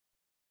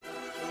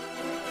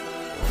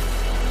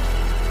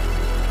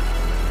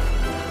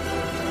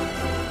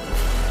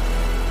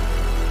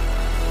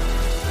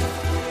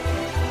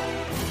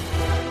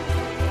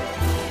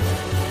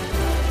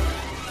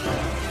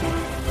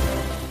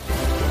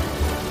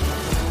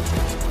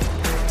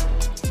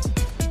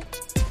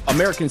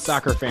American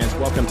soccer fans,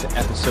 welcome to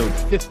episode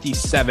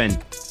 57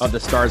 of the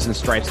Stars and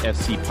Stripes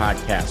FC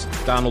podcast.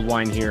 Donald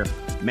Wine here,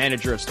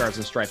 manager of Stars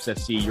and Stripes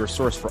FC, your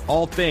source for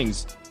all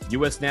things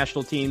U.S.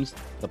 national teams,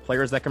 the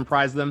players that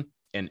comprise them,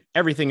 and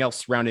everything else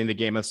surrounding the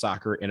game of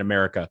soccer in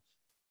America.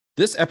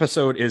 This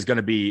episode is going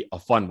to be a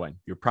fun one.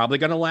 You're probably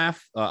going to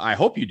laugh. I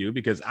hope you do,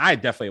 because I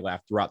definitely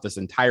laughed throughout this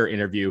entire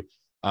interview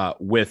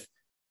with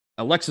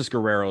Alexis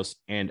Guerreros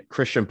and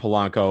Christian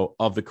Polanco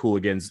of the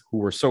Cooligans, who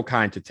were so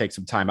kind to take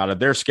some time out of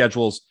their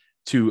schedules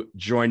to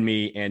join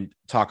me and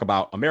talk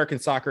about American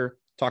soccer,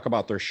 talk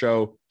about their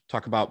show,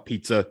 talk about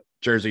pizza,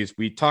 jerseys.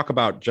 We talk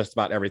about just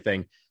about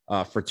everything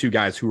for two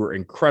guys who are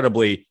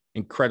incredibly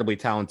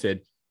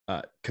talented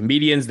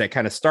comedians that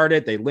kind of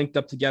started. They linked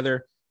up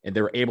together and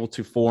they were able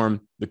to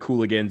form the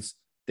Cooligans.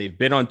 They've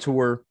been on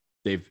tour.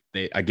 They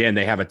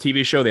have a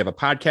TV show. They have a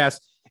podcast,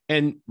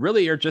 and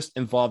really are just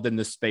involved in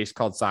this space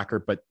called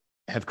soccer, but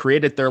have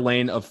created their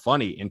lane of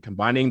funny, and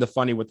combining the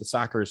funny with the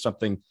soccer is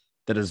something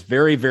that is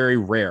very, very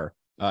rare.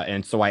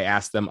 And so I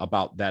asked them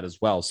about that as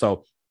well.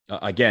 So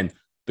again,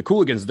 the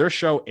Cooligans, their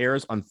show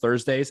airs on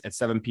Thursdays at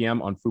 7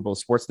 p.m. on Fubo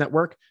Sports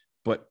Network,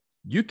 but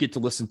you get to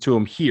listen to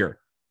them here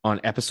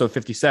on episode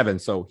 57.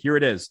 So here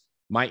it is,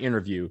 my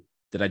interview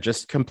that I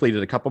just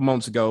completed a couple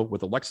moments ago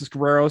with Alexis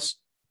Guerreros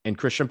and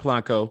Christian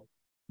Polanco.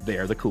 They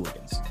are the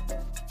Cooligans.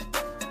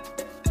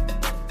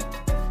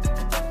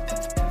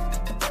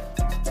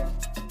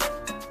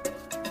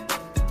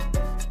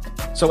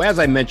 So as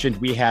I mentioned,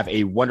 we have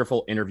a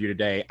wonderful interview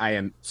today. I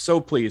am so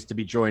pleased to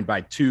be joined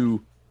by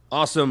two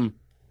awesome,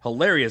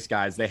 hilarious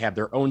guys. They have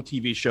their own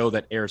TV show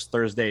that airs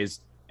Thursdays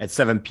at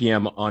 7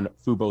 p.m. on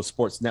Fubo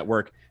Sports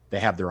Network.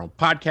 They have their own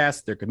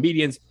podcast. They're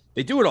comedians.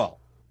 They do it all.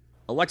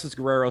 Alexis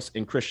Guerreros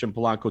and Christian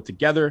Polanco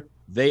together.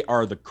 They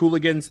are the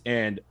Cooligans.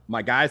 And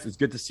my guys, it's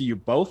good to see you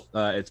both.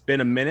 It's been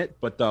a minute,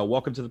 but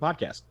welcome to the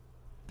podcast.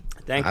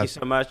 Thank you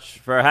so much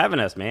for having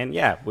us, man.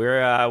 Yeah,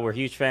 we're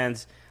huge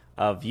fans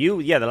of you.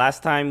 Yeah, the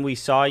last time we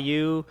saw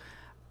you,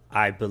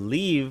 I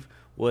believe,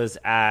 was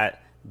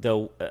at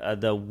the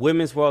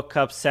Women's World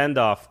Cup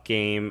send-off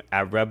game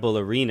at Red Bull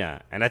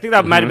Arena, and I think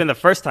that might have been the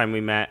first time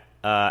we met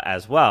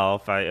as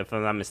well, if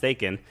I'm not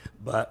mistaken.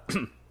 But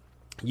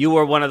you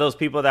were one of those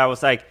people that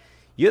was like,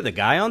 you're the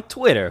guy on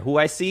Twitter who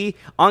I see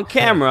on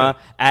camera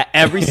at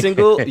every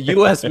single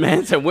U.S.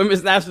 men's and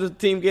women's national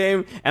team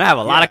game, and I have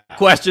a lot of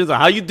questions on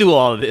how you do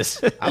all of this.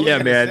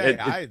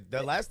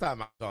 The last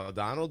time I saw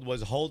Donald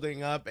was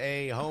holding up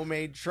a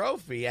homemade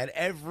trophy at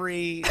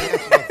every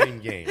national team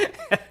game.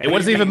 It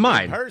wasn't even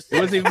mine.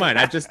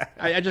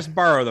 I just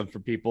borrow them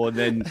from people, and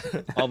then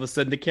all of a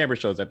sudden the camera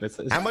shows up. It's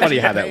funny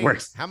how that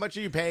works. How much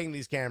are you paying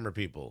these camera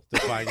people to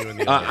find you in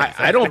the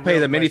I don't pay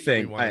them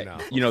anything.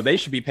 They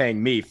should be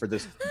paying me for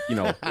this,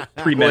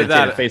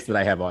 premeditated face that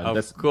I have on.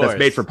 That's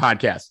made for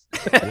podcasts.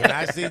 When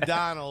I see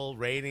Donald,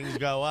 ratings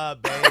go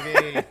up,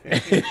 baby.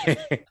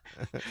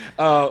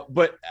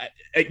 But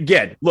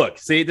again, look,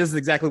 see, this is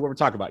exactly what we're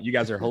talking about. You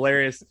guys are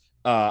hilarious.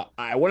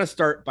 I want to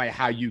start by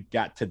how you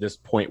got to this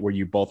point where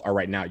you both are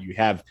right now.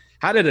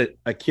 How did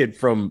a kid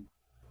from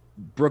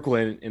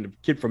Brooklyn and a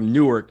kid from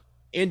Newark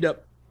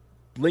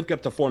link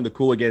up to form the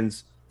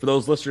Cooligans? For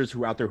those listeners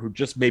who are out there who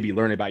just maybe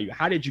learn about you,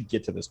 how did you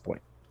get to this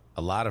point?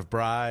 A lot of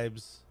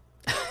bribes.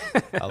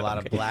 A lot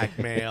of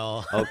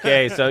blackmail.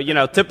 Okay, so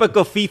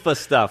typical FIFA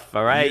stuff.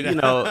 All right,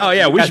 Oh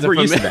yeah, we were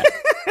used to that.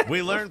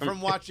 We learned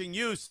from watching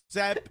you,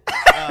 Sep.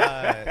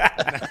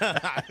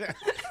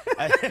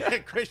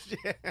 Christian,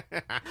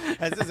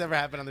 has this ever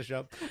happened on the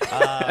show?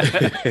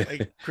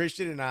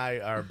 Christian and I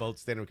are both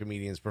stand-up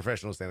comedians,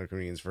 professional stand-up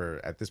comedians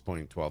for, at this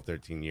point, 12,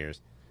 13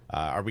 years.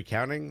 Are we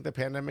counting the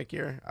pandemic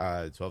year?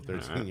 12,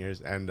 13 years.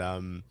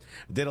 And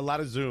did a lot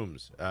of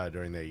Zooms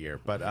during that year.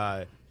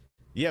 But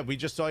yeah, we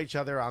just saw each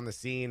other on the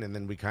scene, and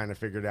then we kind of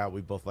figured out we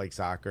both like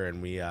soccer,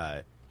 and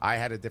I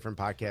had a different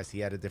podcast,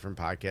 he had a different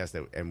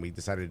podcast, and we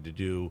decided to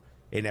do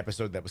an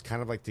episode that was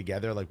kind of like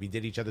together, like we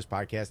did each other's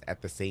podcast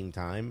at the same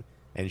time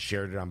and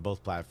shared it on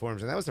both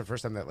platforms. And that was the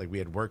first time that we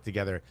had worked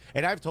together.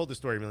 And I've told the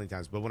story a million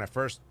times, but when I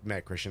first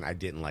met Christian, I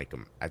didn't like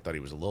him. I thought he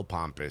was a little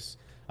pompous.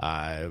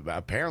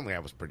 Apparently I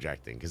was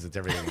projecting because it's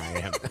everything I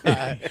am.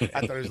 I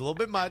thought it was a little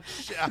bit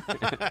much.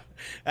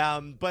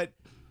 But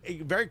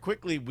very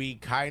quickly, we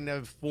kind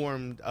of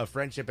formed a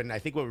friendship, and I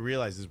think what we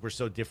realized is we're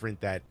so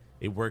different that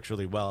it works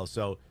really well.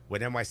 So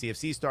when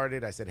NYCFC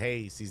started, I said,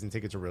 hey, season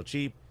tickets are real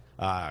cheap.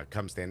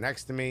 Come stand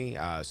next to me.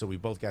 So we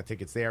both got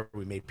tickets there.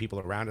 We made people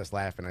around us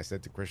laugh, and I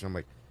said to Christian, I'm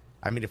like,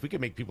 I mean, if we could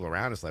make people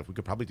around us laugh, we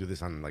could probably do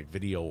this on like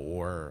video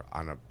or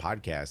on a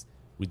podcast.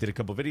 We did a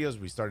couple videos.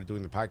 We started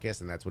doing the podcast,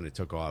 and that's when it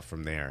took off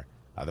from there.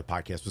 The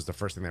podcast was the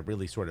first thing that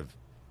really sort of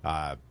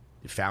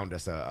found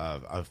us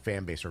a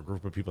fan base or a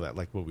group of people that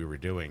liked what we were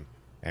doing.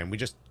 And we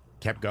just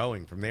kept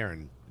going from there.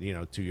 And,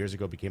 2 years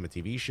ago became a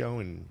TV show,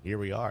 and here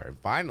we are. And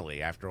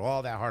finally, after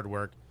all that hard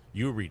work,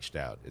 you reached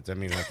out. It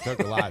took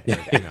a lot.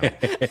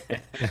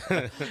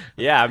 But,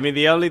 Yeah, I mean,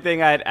 the only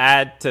thing I'd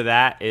add to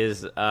that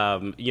is,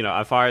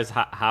 as far as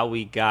how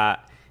we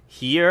got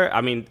here,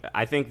 I mean,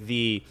 I think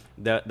the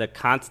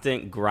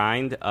constant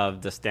grind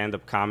of the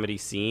stand-up comedy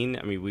scene,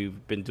 I mean,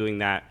 we've been doing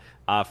that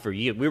for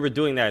years. We were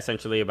doing that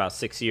essentially about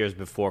 6 years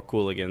before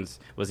Cooligans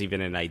was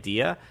even an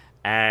idea.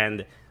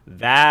 And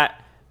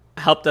that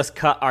helped us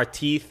cut our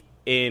teeth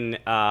in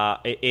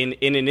an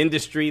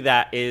industry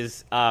that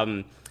is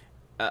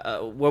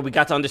where we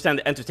got to understand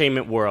the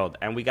entertainment world,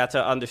 and we got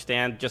to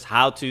understand just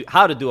how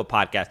to do a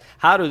podcast,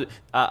 how to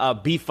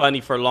be funny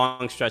for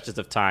long stretches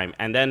of time,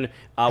 and then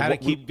how to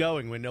keep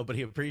going when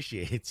nobody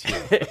appreciates you.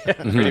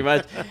 Pretty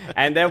much.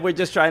 And then we're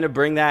just trying to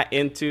bring that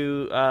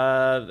into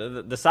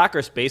the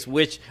soccer space,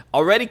 which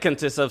already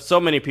consists of so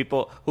many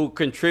people who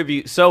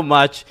contribute so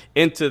much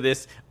into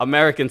this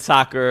American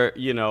soccer,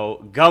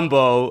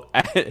 gumbo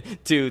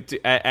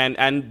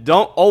and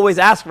don't always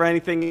ask for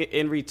anything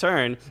in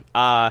return.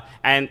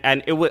 And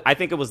I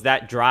think it was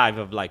that drive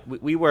of like,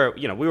 we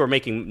were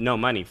making no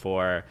money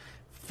for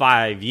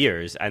 5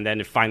 years, and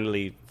then it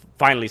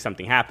finally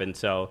something happened.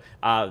 So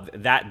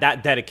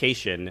that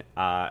dedication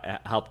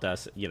helped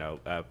us,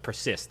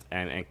 persist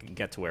and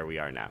get to where we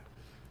are now.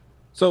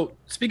 So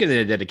speaking of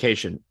the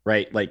dedication,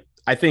 right? Like,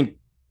 I think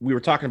we were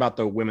talking about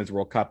the Women's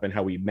World Cup and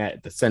how we met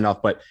at the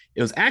send-off, but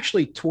it was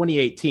actually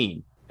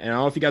 2018. And I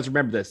don't know if you guys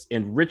remember this.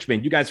 In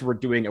Richmond, you guys were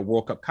doing a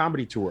World Cup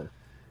comedy tour.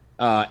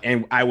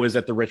 And I was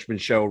at the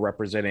Richmond show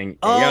representing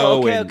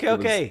AO.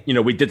 Okay.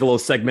 We did the little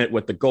segment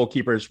with the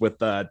goalkeepers with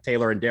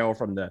Taylor and Dale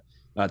from the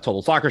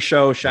Total Soccer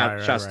Show.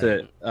 Shouts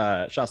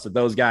to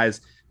those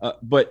guys.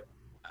 But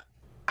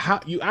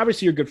how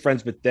you're good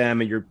friends with them,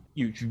 and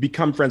you've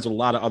become friends with a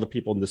lot of other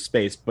people in this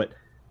space. But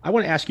I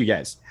want to ask you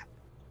guys,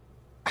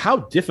 how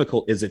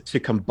difficult is it to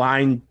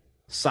combine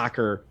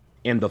soccer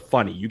and the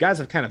funny? You guys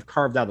have kind of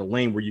carved out a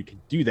lane where you can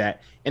do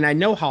that, and I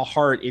know how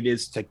hard it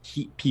is to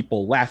keep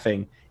people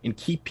laughing and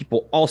keep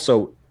people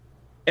also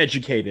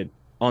educated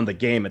on the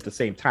game at the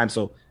same time.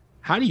 So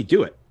how do you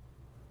do it?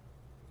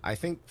 I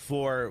think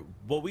for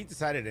what we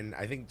decided, and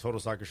I think Total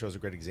Soccer Show is a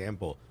great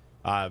example.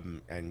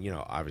 And,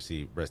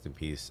 obviously, rest in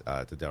peace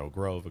to Daryl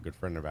Grove, a good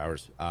friend of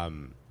ours.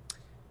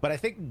 But I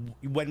think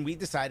when we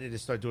decided to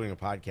start doing a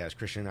podcast,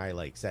 Christian and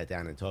I sat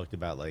down and talked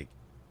about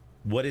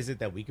what is it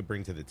that we could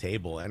bring to the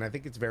table. And I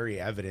think it's very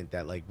evident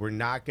that we're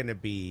not going to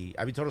be,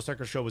 Total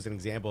Soccer Show was an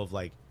example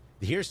of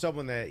here's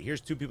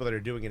two people that are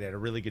doing it at a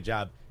really good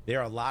job. There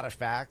are a lot of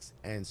facts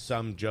and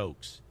some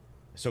jokes.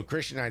 So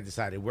Christian and I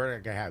decided we're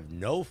not going to have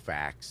no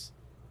facts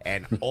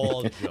and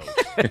all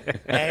jokes.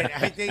 And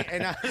I think,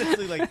 and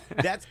honestly,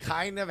 that's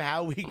kind of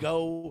how we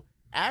go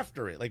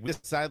after it. We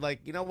decide,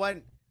 you know what?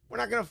 We're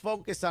not going to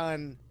focus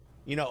on,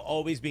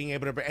 always being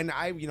able to, and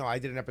I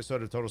did an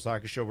episode of Total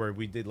Soccer Show where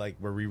we did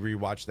where we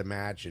rewatched the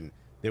match, and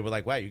they were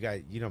like, wow, you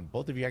guys,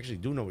 both of you actually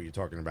do know what you're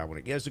talking about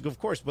when it, so of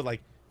course, but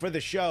for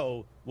the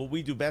show, what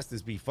we do best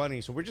is be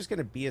funny. So we're just going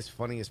to be as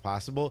funny as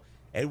possible.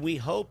 And we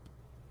hope,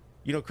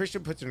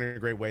 Christian puts it in a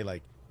great way.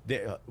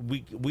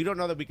 We don't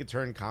know that we could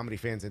turn comedy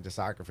fans into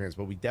soccer fans,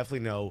 but we definitely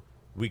know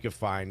we could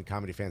find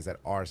comedy fans that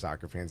are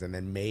soccer fans, and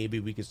then maybe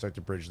we could start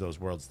to bridge those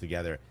worlds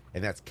together.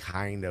 And that's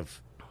kind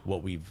of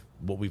what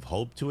we've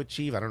hoped to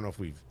achieve. I don't know if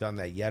we've done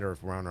that yet or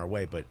if we're on our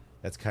way, but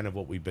that's kind of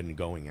what we've been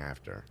going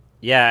after.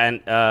 Yeah,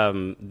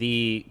 and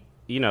the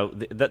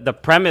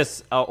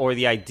premise or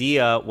the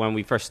idea when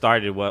we first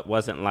started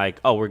wasn't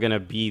we're gonna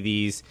be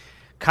these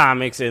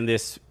comics in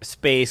this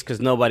space because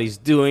nobody's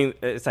doing.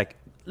 It's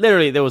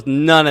literally, there was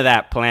none of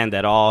that planned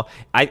at all.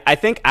 I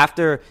think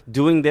after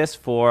doing this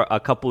for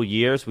a couple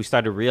years, we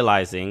started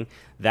realizing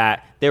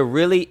that there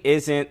really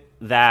isn't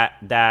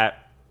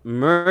that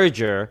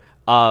merger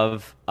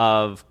of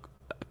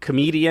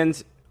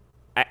comedians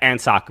and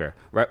soccer,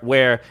 right?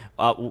 Where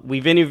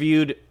we've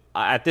interviewed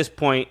at this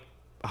point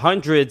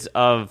hundreds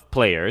of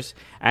players,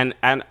 and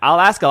I'll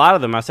ask a lot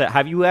of them. I said,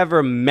 "Have you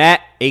ever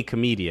met a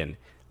comedian?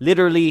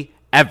 Literally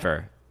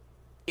ever."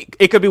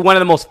 It could be one of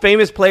the most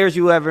famous players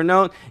you ever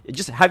known.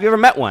 Just, have you ever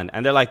met one?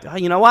 And they're like, oh,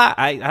 you know what?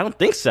 I don't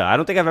think so. I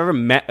don't think I've ever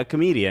met a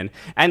comedian.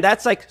 And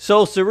that's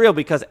so surreal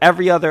because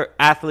every other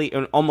athlete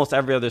in almost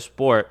every other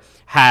sport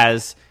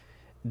has.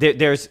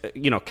 There's,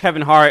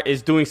 Kevin Hart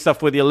is doing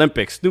stuff with the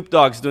Olympics. Snoop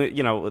Dogg's doing,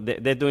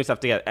 they're doing stuff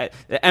together.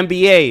 The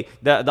NBA,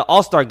 the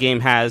All-Star game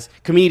has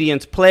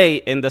comedians play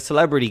in the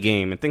celebrity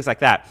game and things like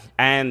that.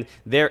 And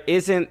there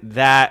isn't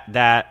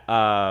that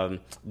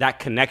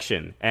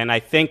connection. And I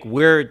think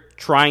we're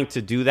trying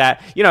to do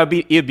that.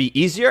 It'd be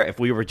easier if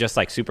we were just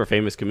super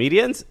famous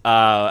comedians,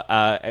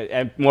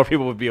 and more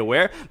people would be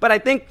aware. But I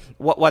think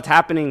what's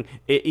happening,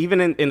 even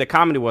in the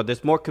comedy world,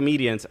 there's more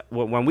comedians.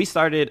 When we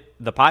started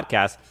the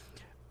podcast,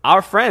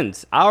 our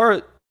friends,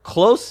 our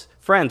close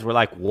friends were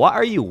like, what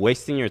are you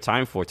wasting your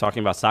time for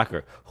talking about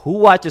soccer? Who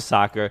watches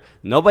soccer?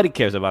 Nobody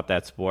cares about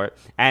that sport.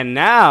 And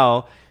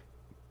now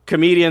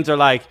comedians are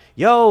like,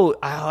 yo,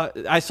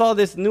 I saw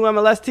this new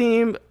MLS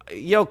team.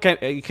 Yo, can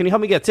you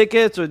help me get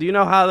tickets? Or do you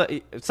know how?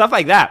 Stuff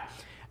like that.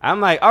 I'm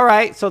like, all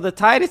right, so the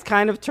tide is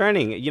kind of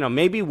turning.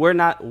 Maybe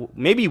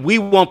we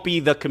won't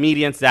be the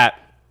comedians that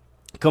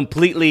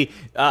completely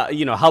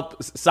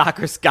help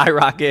soccer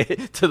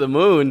skyrocket to the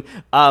moon,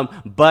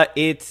 but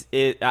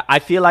I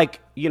feel like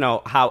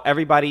how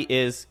everybody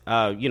is,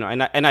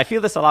 and I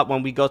feel this a lot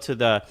when we go to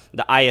the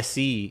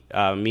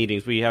ISC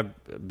meetings. We have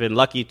been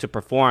lucky to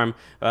perform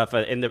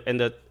in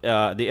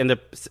the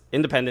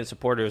Independent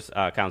Supporters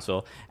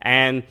Council,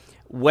 and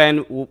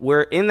when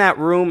we're in that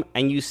room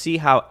and you see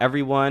how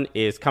everyone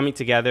is coming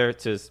together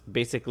to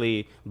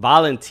basically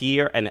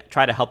volunteer and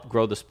try to help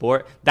grow the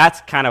sport,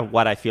 that's kind of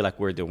what I feel like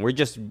we're doing.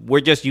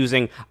 We're just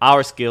using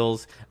our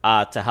skills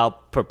to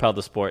help propel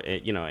the sport,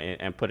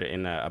 and put it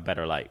in a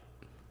better light.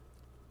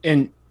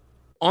 And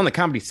on the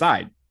comedy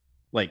side,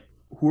 like,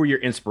 who are your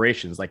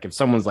inspirations? Like, if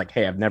someone's like,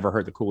 hey, I've never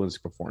heard the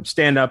Cooligans perform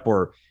stand up,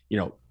 or,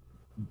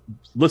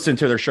 listen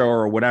to their show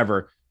or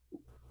whatever,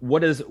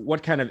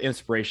 what kind of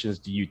inspirations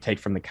do you take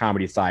from the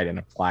comedy side and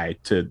apply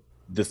to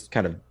this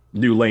kind of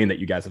new lane that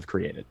you guys have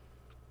created?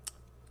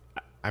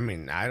 I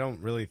mean, I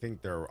don't really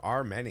think there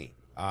are many.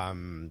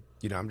 I'm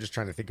just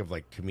trying to think of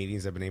like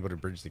comedians that have been able to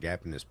bridge the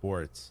gap in the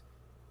sports,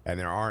 and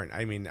there aren't.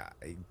 I mean,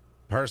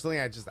 personally,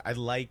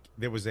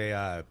 there was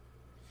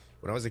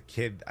when I was a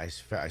kid, I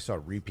saw a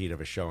repeat of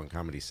a show on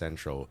Comedy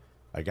Central,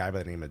 a guy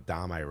by the name of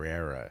Dom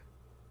Irrera,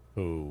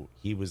 who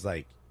he was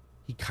like,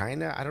 he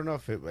kind of, I don't know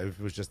if it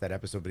was just that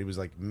episode, but he was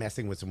like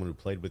messing with someone who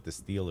played with the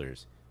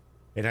Steelers.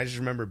 And I just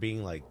remember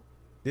being like,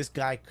 this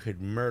guy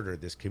could murder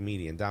this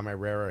comedian. Dom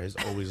Irrera has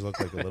always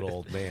looked like a little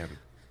old man.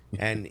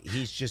 And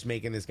he's just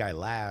making this guy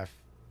laugh.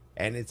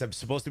 And it's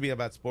supposed to be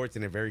about sports,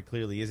 and it very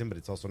clearly isn't, but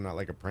it's also not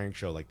like a prank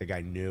show. Like, the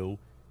guy knew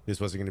this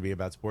wasn't going to be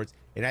about sports.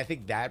 And I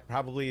think that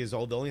probably is the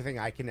only thing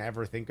I can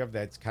ever think of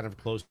that's kind of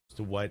close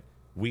to what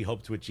we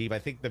hope to achieve. I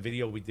think the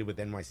video we did with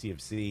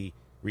NYCFC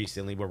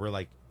recently, where we're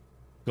like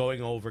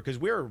going over, because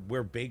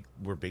we're big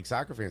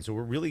soccer fans, so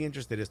we're really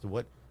interested as to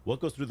what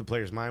goes through the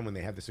player's mind when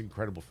they have this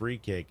incredible free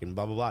kick and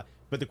blah blah blah.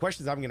 But the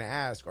questions I'm going to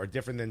ask are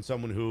different than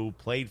someone who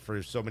played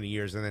for so many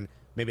years and then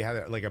maybe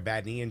had like a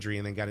bad knee injury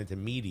and then got into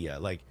media.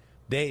 Like,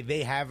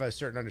 they have a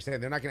certain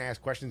understanding. They're not going to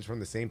ask questions from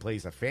the same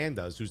place a fan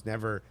does who's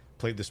never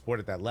played the sport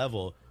at that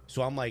level.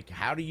 So I'm like,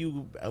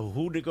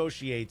 who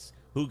negotiates,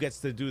 who gets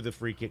to do the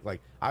free kick?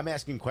 Like, I'm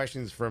asking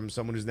questions from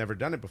someone who's never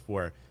done it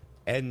before.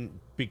 And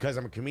because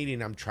I'm a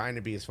comedian, I'm trying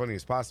to be as funny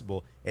as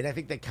possible. And I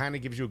think that kind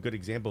of gives you a good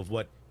example of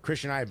what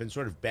Chris and I have been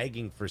sort of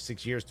begging for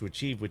 6 years to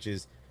achieve, which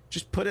is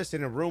just put us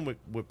in a room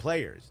with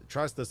players.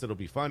 Trust us, it'll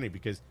be funny,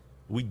 because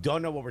we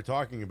don't know what we're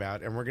talking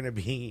about, and we're going to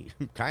be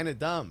kind of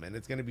dumb, and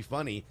it's going to be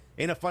funny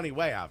in a funny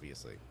way,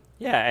 obviously.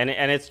 Yeah, and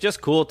it's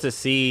just cool to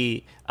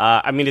see.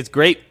 It's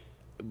great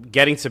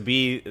getting to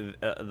be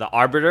the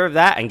arbiter of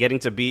that and getting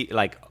to be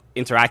like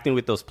interacting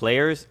with those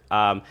players.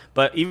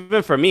 But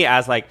even for me,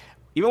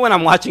 even when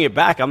I'm watching it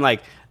back, I'm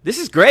like, this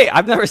is great.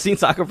 I've never seen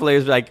soccer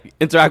players like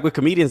interact with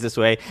comedians this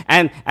way.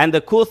 And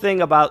the cool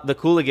thing about the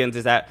Cooligans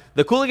is that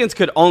the Cooligans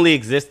could only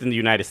exist in the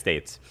United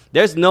States.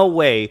 There's no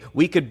way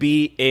we could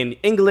be in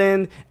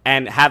England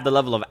and have the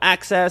level of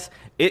access.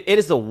 It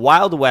is the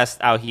Wild West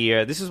out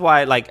here. This is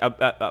why like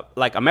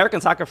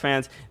American soccer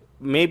fans,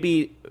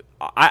 maybe,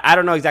 I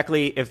don't know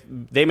exactly, if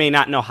they may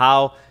not know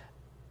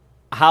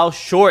how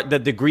short the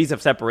degrees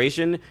of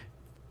separation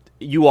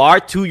you are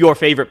to your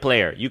favorite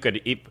player. You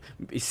could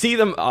see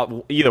them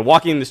either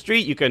walking in the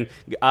street. You can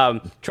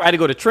try to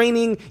go to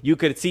training. You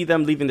could see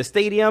them leaving the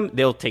stadium.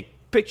 They'll take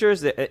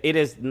pictures. It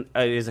is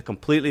a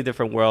completely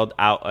different world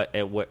out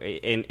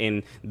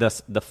in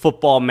the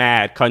football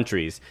mad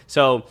countries.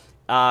 So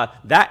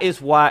that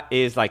is what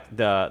is like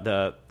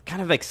the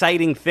kind of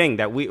exciting thing,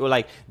 that we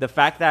like, the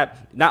fact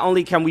that not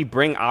only can we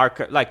bring our,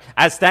 like,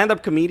 as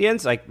stand-up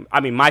comedians, like,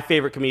 I mean, my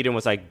favorite comedian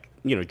was like,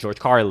 George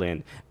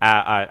Carlin,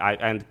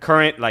 and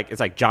current, like, it's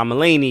like John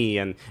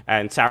Mulaney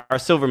and Sarah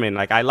Silverman.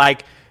 Like, I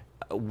like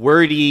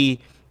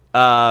wordy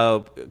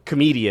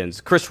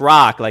comedians, Chris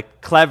Rock, like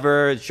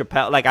clever,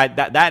 Chappelle. Like,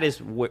 that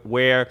is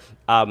where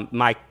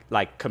my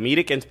like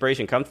comedic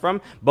inspiration comes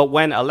from. But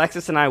when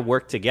Alexis and I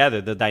work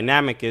together, the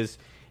dynamic is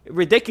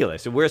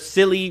ridiculous. We're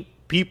silly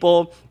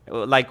people,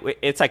 like,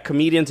 it's like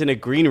comedians in a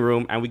green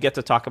room, and we get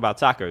to talk about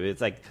soccer.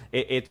 It's like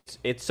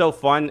it's so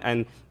fun,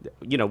 and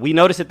we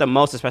notice it the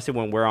most, especially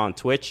when we're on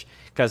Twitch,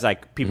 because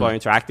like people are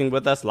interacting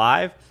with us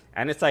live,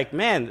 and it's like,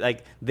 man,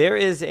 like there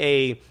is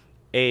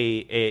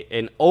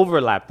an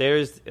overlap.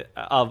 There's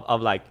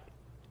of like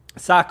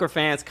soccer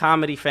fans,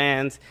 comedy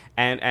fans,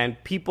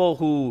 and people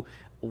who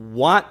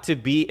want to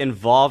be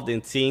involved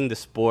in seeing the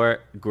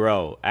sport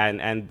grow,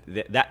 and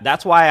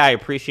that's why I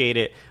appreciate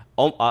it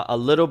a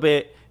little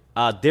bit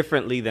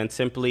differently than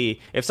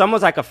simply, if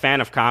someone's like a fan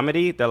of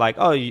comedy, they're like,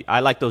 oh, I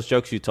like those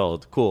jokes you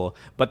told, cool.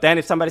 But then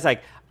if somebody's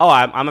like, oh,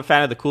 I'm a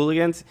fan of the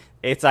Cooligans,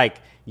 it's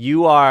like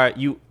you are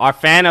a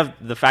fan of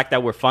the fact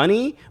that we're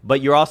funny,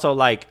 but you're also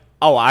like,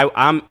 oh,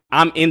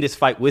 I'm in this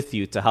fight with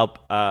you to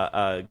help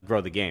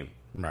grow the game.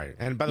 Right.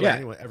 And by the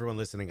way, everyone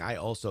listening, I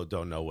also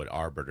don't know what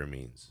arbiter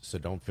means, so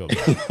don't feel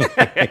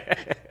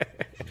bad.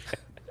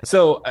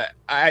 So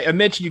I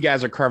mentioned you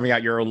guys are carving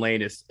out your own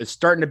lane. It's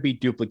starting to be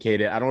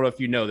duplicated. I don't know if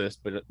you know this,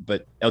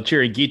 but El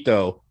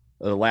Chiringuito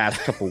the last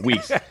couple of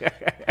weeks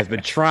has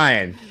been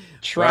trying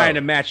trying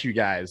to match you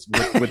guys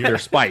with their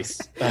spice.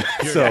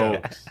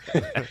 So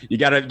you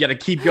gotta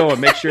keep going.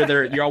 Make sure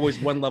you're always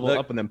one level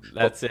up on them.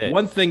 That's it.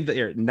 One thing that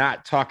you're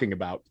not talking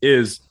about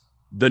is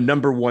the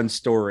number one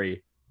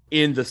story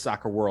in the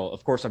soccer world.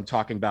 Of course, I'm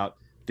talking about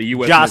the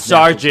U.S. Josh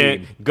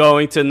Sargent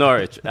going to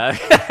Norwich.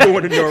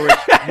 Going to Norwich,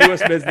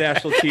 U.S. men's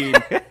national team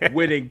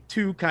winning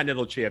 2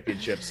 Continental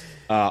Championships,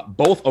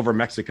 both over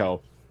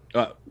Mexico.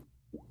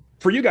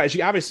 For you guys,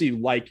 you obviously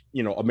like,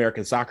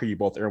 American soccer. You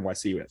both are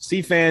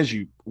NYC fans.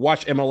 You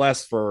watch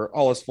MLS for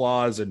all its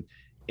flaws, and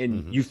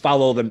you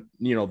follow them,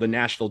 the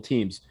national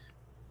teams.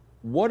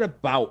 What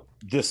about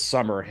this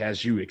summer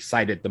has you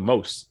excited the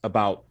most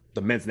about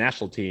the men's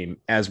national team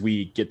as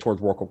we get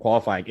towards World Cup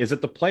qualifying? Is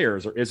it the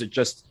players, or is it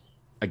just,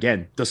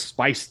 again, the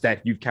spice that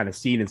you've kind of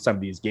seen in some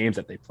of these games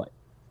that they play?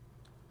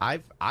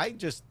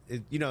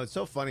 It's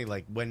so funny.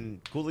 Like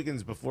when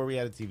Cooligans, before we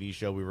had a TV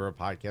show, we were a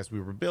podcast, we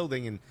were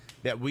building, and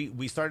that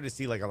we started to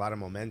see like a lot of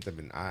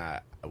momentum.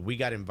 And we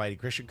got invited.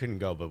 Christian couldn't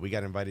go, but we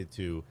got invited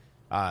to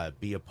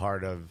be a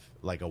part of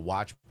like a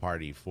watch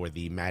party for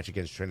the match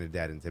against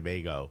Trinidad and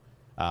Tobago,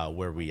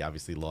 where we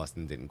obviously lost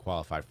and didn't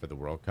qualify for the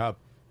World Cup.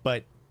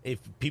 But if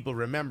people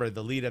remember,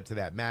 the lead up to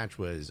that match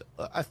was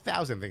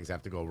 1,000 things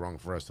have to go wrong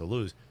for us to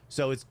lose.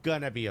 So it's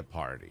going to be a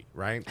party,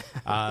 right?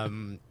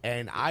 And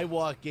I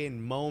walk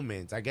in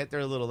moments. I get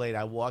there a little late.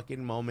 I walk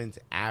in moments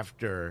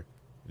after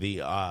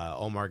the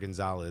Omar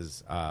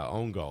Gonzalez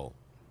own goal.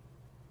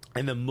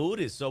 And the mood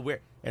is so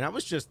weird. And I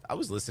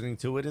was listening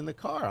to it in the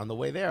car on the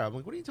way there. I'm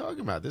like, what are you talking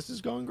about? This is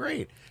going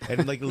great.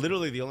 And like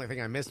literally the only thing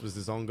I missed was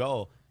this own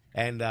goal.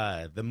 And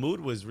the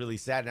mood was really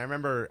sad. And I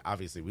remember,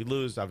 obviously, we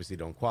lose, obviously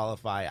don't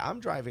qualify. I'm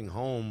driving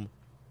home,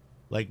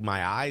 like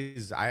my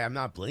eyes, I'm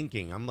not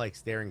blinking. I'm like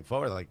staring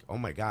forward, like, oh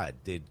my God,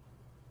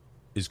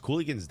 is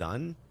Cooligans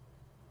done?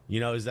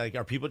 Is like,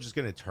 are people just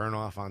going to turn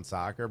off on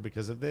soccer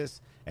because of this?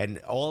 And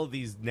all of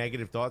these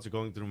negative thoughts are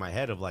going through my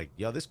head of like,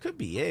 yo, this could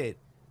be it.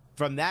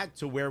 From that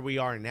to where we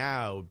are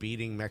now,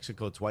 beating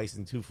Mexico twice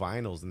in 2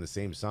 finals in the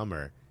same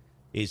summer.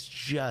 Is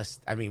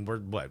just, I mean,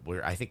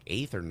 we're I think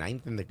 8th or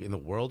 9th in the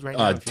world right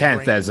now.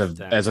 10th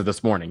as of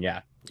this morning,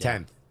 yeah.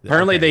 10th.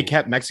 Apparently they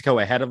kept Mexico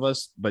ahead of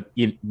us, but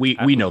we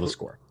know the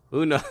score.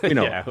 Who knows? We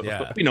know.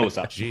 Yeah. We know what's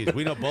up. Jeez,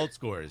 we know both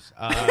scores.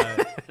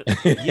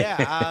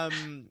 I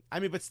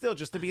mean, but still,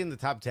 just to be in the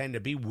top 10, to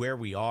be where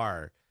we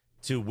are,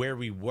 to where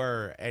we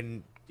were,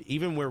 and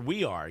even where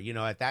we are,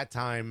 at that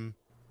time,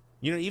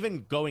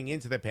 even going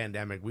into the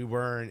pandemic, we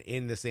weren't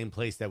in the same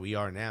place that we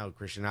are now.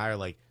 Christian and I are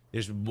like,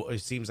 it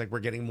seems like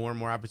we're getting more and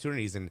more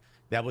opportunities, and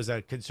that was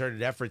a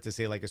concerted effort to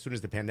say, like, as soon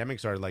as the pandemic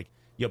started, like,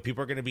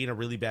 people are going to be in a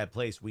really bad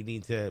place. We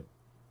need to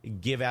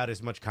give out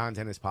as much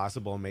content as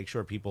possible and make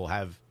sure people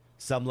have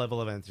some level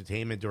of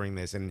entertainment during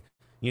this. And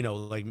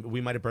like, we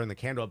might have burned the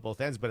candle at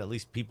both ends, but at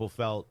least people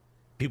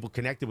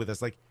connected with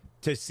us. Like,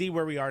 to see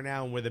where we are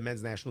now and where the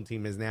men's national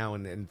team is now,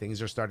 and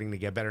things are starting to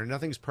get better.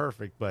 Nothing's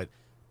perfect, but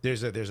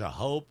there's a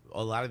hope.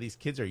 A lot of these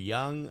kids are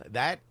young.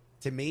 That,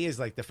 to me, is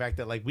like the fact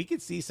that like we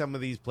could see some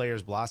of these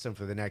players blossom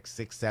for the next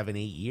 6, 7, 8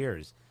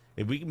 years.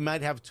 If we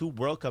might have 2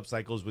 World Cup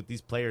cycles with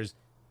these players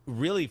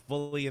really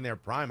fully in their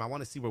prime. I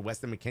want to see where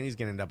Weston McKennie's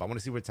going to end up. I want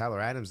to see where Tyler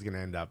Adams is going to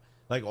end up.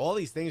 Like, all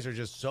these things are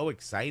just so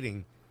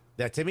exciting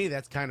that, to me,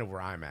 that's kind of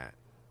where I'm at.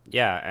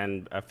 Yeah,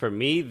 and for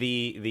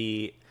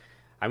me,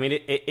 I mean,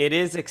 it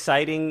is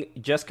exciting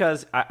just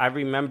because I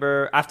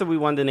remember after we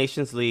won the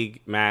Nations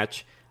League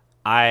match,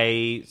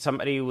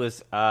 somebody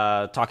was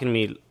talking to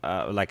me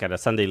like at a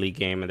Sunday League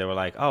game, and they were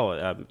like,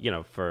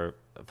 for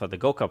the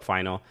Gold Cup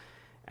final,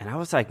 and I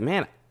was like,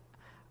 man,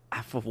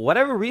 for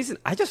whatever reason,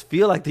 I just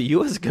feel like the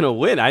U.S. is gonna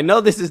win. I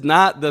know this is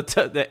not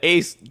the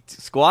ace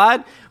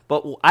squad,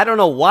 but I don't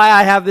know why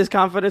I have this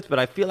confidence, but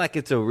I feel like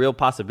it's a real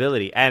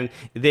possibility. And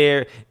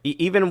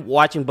even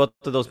watching both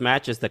of those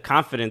matches, the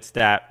confidence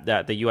that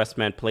the U.S.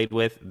 men played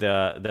with,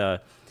 the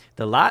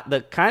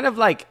kind of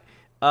like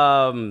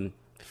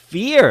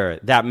fear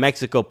that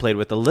Mexico played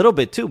with a little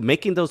bit too,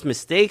 making those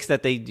mistakes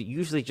that they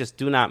usually just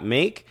do not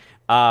make.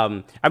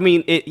 I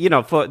mean, it's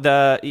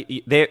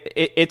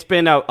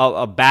been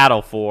a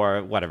battle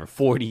for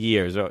 40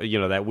 years, or,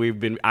 that we've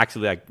been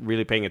actually like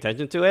really paying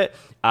attention to it.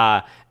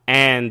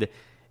 And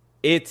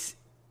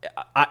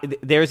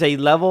there's a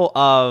level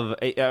of,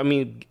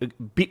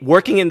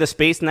 working in the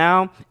space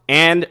now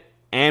and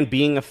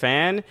being a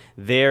fan,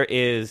 there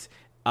is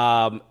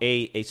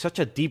such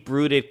a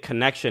deep-rooted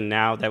connection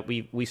now that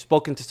we've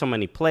spoken to so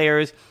many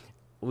players.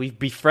 We've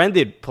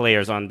befriended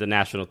players on the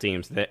national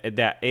teams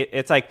that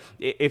it's like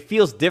it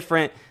feels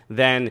different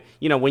than,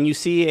 when you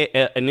see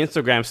an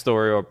Instagram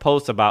story or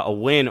post about a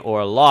win or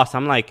a loss.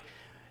 I'm like,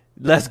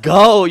 let's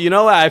go.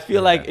 I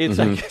feel like it's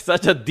like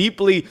such a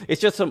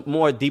it's just a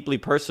more deeply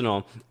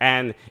personal,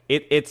 and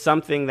it's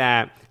something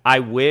that I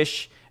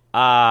wish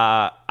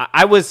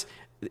I was,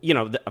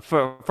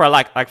 for a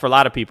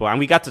lot of people, and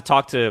we got to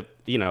talk to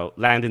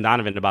Landon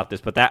Donovan about this,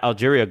 but that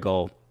Algeria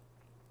goal,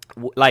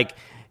 like.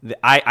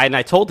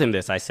 I told him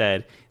this. I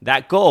said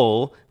that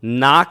goal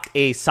knocked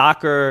a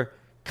soccer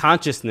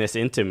consciousness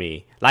into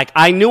me. Like,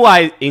 I knew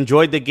I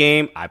enjoyed the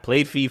game. I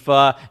played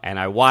FIFA, and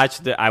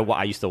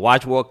I used to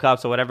watch World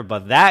Cups or whatever.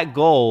 But that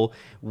goal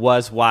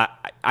was what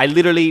I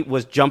literally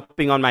was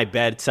jumping on my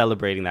bed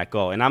celebrating that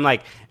goal. And I'm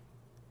like,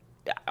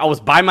 I was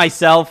by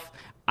myself.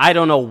 I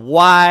don't know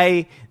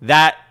why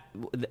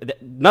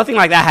nothing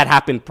like that had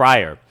happened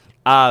prior.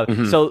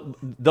 So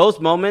those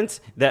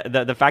moments,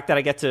 the fact that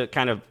I get to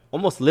kind of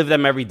almost live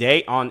them every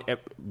day on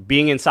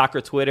being in soccer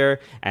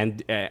Twitter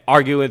and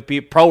arguing with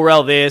people,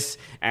 pro-rel this,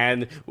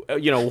 and,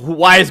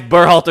 why is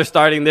Berhalter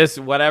starting this,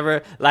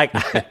 whatever. Like,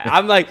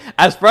 I'm like,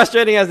 as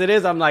frustrating as it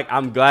is, I'm like,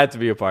 I'm glad to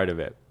be a part of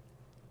it.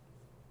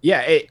 Yeah,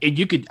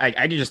 I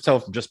could just tell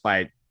from just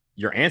by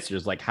your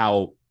answers, like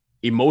how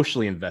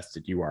emotionally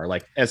invested you are.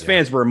 Like, as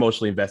fans, we're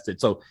emotionally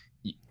invested. So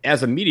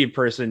as a media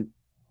person,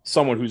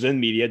 someone who's in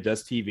media,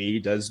 does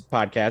TV, does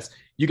podcasts,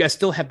 you guys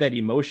still have that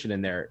emotion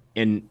in there.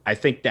 And I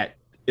think that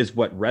is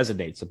what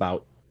resonates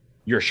about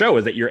your show,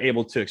 is that you're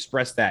able to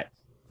express that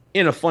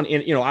in a fun,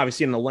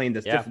 obviously in a lane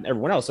that's different than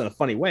everyone else in a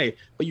funny way,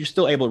 but you're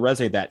still able to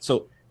resonate that.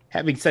 So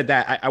having said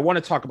that, I want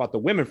to talk about the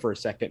women for a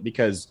second,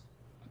 because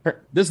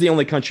this is the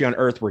only country on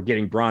earth where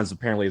getting bronze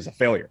apparently is a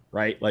failure,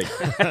 right? Like,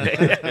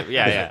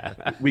 yeah.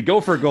 We go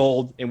for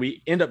gold and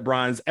we end up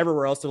bronze.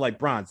 Everywhere else, they're like,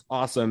 bronze,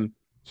 awesome.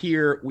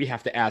 Here we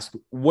have to ask,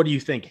 what do you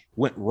think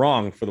went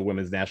wrong for the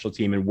women's national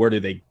team, and where do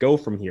they go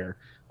from here?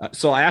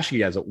 So I ask you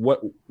guys,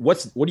 what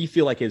do you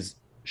feel like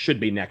should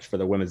be next for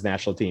the women's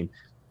national team?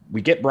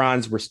 We get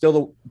bronze. We're still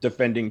the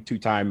defending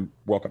 2-time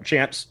World Cup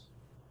champs,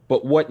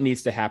 but what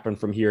needs to happen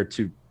from here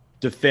to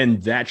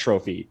defend that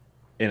trophy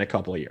in a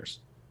couple of years?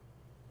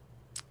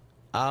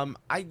 I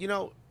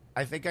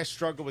think I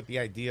struggle with the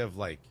idea of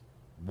like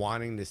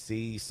wanting to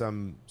see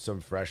some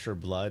fresher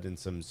blood and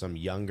some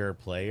younger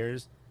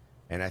players.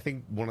 And I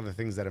think one of the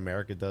things that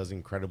America does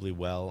incredibly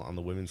well on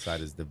the women's side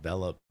is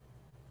develop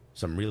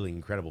some really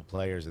incredible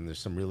players. And there's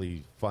some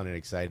really fun and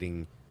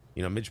exciting,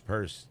 Midge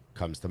Purce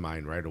comes to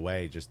mind right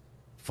away. Just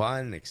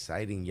fun,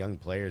 exciting young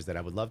players that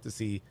I would love to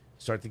see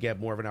start to get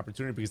more of an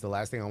opportunity, because the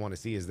last thing I want to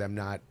see is them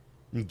not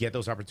get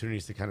those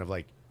opportunities to kind of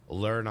like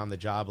learn on the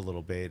job a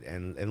little bit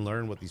and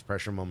learn what these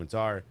pressure moments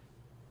are.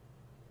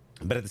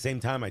 But at the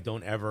same time, I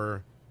don't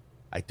ever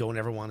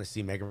want to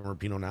see Megan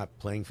Rapinoe not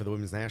playing for the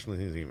women's national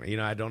team.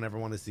 I don't ever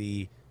want to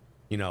see,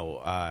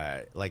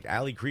 like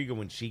Ali Krieger,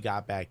 when she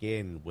got back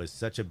in, was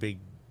such a big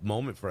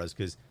moment for us,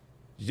 because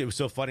it was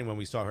so funny when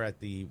we saw her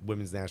at the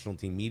women's national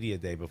team media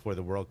day before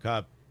the World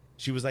Cup.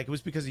 She was like, it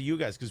was because of you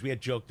guys, because we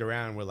had joked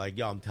around. We're like,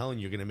 yo, I'm telling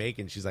you, you're going to make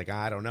it. And she's like,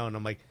 I don't know. And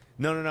I'm like,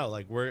 no.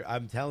 Like,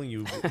 I'm telling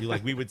you,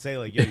 like, we would say,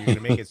 like, yo, you're going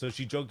to make it. So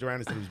she joked around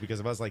and said it was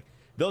because of us. Like,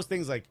 those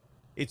things, like,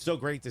 it's so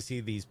great to see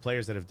these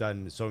players that have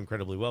done so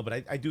incredibly well.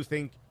 But I do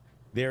think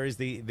there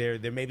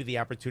may be the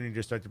opportunity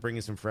to start to bring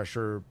in some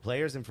fresher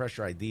players and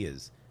fresher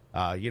ideas.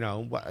 What are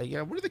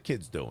the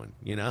kids doing?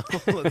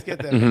 Let's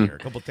get them in here. A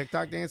couple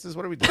TikTok dances.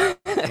 What are we doing?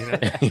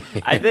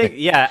 I think,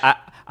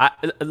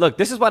 look,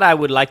 this is what I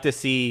would like to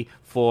see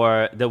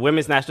for the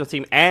women's national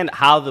team, and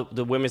how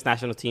the women's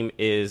national team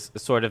is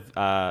sort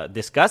of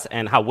discussed,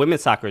 and how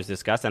women's soccer is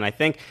discussed. And I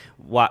think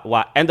what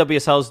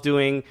NWSL is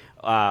doing,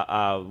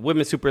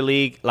 Women's Super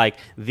League, like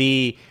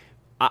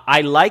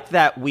I like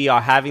that we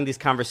are having these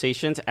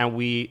conversations, and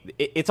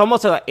it's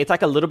almost it's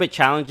like a little bit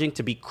challenging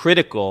to be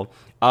critical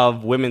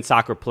of women's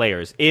soccer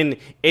players in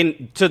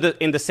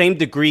the same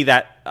degree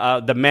that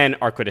the men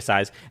are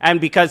criticized, and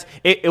because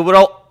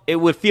it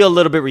would feel a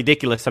little bit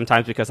ridiculous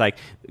sometimes, because like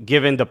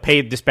given the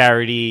pay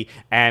disparity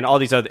and all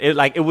these other, it's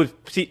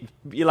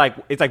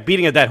like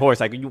beating a dead horse.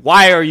 Like,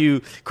 why are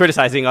you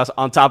criticizing us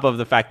on top of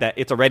the fact that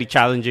it's already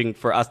challenging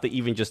for us to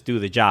even just do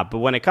the job? But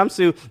when it comes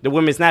to the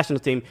women's national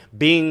team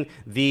being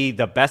the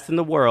best in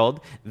the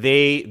world,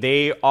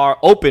 they are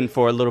open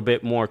for a little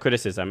bit more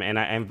criticism, and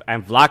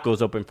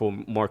Vlatko's open for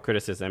more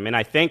criticism. And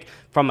I think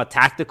from a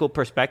tactical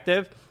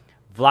perspective,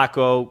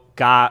 Vlatko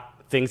got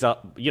things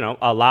up,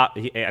 a lot.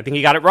 I think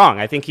he got it wrong.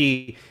 I think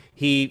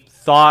he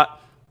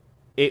thought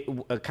it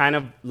kind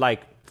of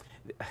like,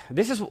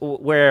 this is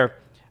where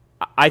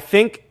I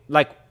think,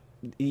 like,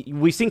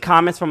 we've seen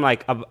comments from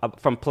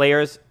from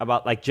players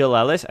about like Jill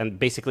Ellis, and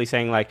basically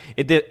saying like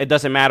it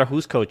doesn't matter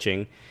who's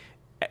coaching.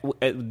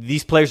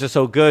 These players are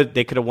so good,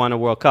 they could have won a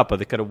World Cup, or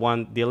they could have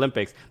won the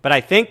Olympics. But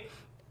I think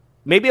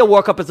maybe a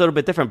World Cup is a little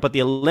bit different, but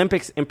the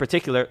Olympics in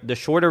particular, the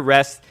shorter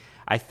rest,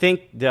 I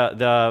think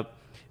the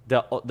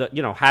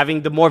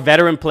having the more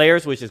veteran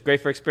players, which is great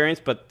for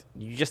experience, but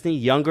you just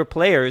need younger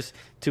players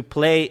to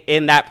play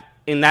in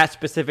that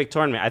specific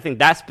tournament. I think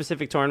that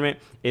specific tournament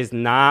is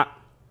not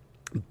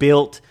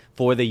built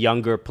for the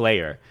younger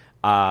player.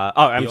 For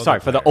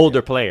the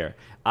older player.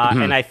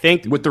 And I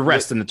think with the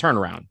rest in the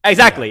turnaround.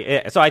 Exactly.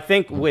 Yeah. So I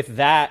think with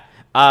that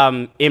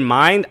in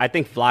mind, I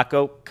think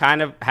Vlatko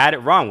kind of had it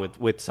wrong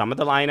with some of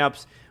the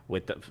lineups,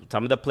 with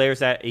some of the players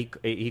that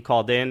he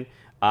called in.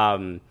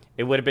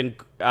 It would have been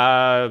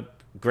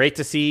great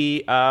to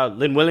see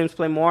Lynn Williams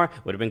play more.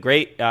 Would have been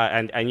great,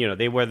 and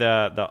they were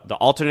the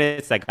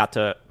alternates that got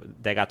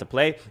to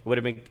play. It would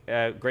have been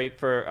great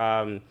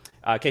for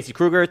Casey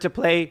Kruger to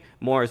play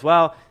more as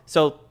well.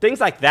 So things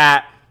like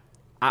that,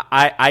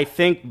 I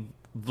think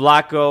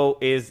Vlatko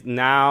is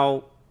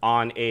now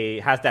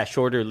has that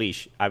shorter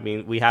leash. I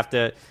mean, we have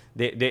to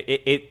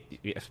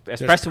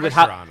especially with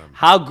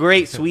how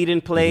great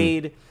Sweden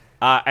played.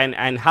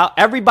 And how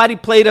everybody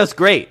played us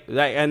great,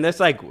 and it's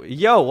like,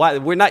 yo, why,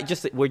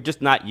 we're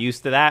just not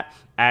used to that,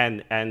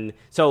 and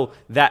so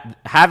that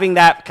having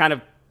that kind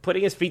of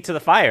putting his feet to the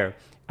fire,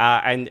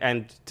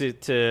 and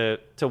to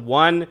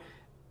one,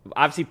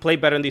 obviously play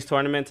better in these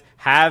tournaments,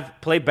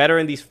 play better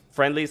in these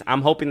friendlies.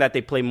 I'm hoping that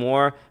they play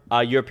more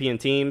European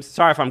teams.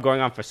 Sorry if I'm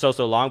going on for so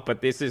long, but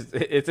it's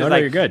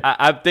like, you're good.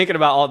 I'm thinking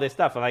about all this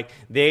stuff. Like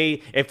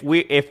if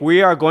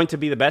we are going to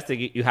be the best,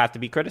 you have to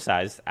be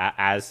criticized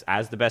as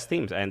the best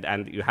teams,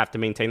 and you have to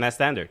maintain that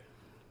standard.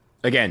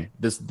 Again,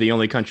 this is the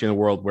only country in the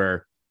world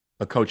where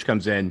a coach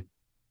comes in,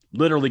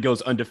 literally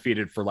goes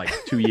undefeated for like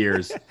 2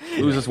 years,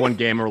 loses one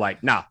game, we're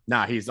like, nah,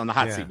 he's on the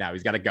hot seat now.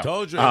 He's got to go.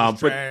 Told you it was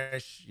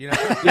trash. You know?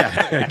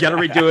 Yeah, got to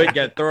redo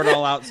it, throw it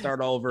all out,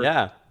 start all over.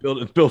 Yeah,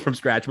 build from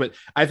scratch. But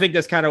I think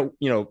that's kind of,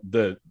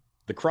 the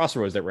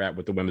crossroads that we're at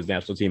with the women's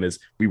national team is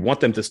we want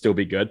them to still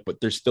be good,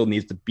 but there still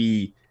needs to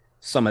be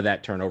some of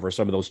that turnover,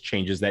 some of those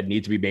changes that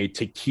need to be made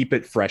to keep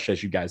it fresh,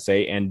 as you guys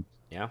say, and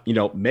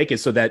make it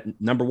so that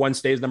number one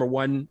stays number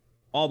one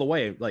all the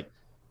way. Like,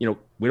 we don't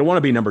want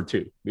to be number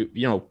two.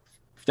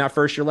 If not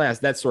first, you're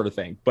last, that sort of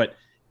thing. But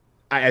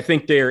I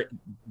think they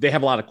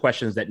have a lot of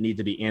questions that need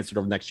to be answered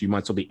over the next few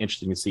months. It'll be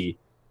interesting to see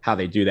how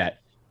they do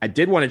that. I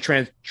did want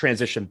to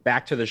transition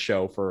back to the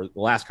show for the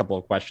last couple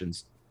of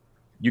questions.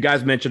 You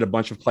guys mentioned a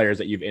bunch of players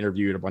that you've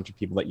interviewed, a bunch of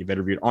people that you've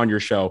interviewed on your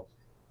show.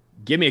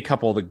 Give me a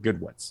couple of the good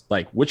ones.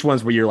 Like, which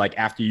ones where you're like,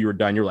 after you were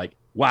done, you're like,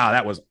 wow,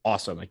 that was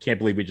awesome. I can't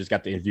believe we just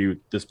got to interview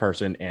this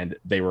person and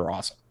they were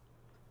awesome.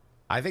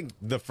 I think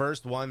the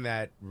first one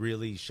that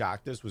really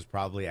shocked us was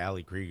probably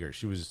Ali Krieger.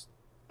 She was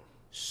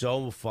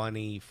so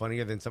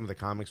funnier than some of the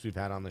comics we've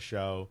had on the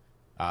show.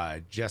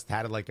 Just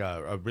had like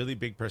a really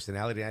big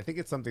personality. And I think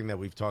it's something that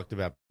we've talked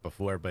about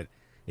before, but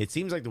it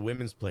seems like the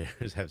women's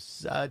players have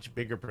such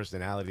bigger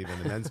personality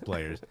than the men's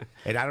players.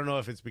 And I don't know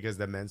if it's because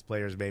the men's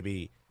players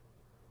maybe,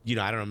 I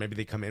don't know, maybe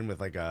they come in with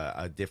like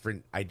a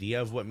different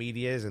idea of what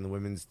media is, and the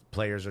women's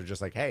players are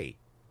just like, hey,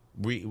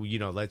 we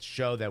let's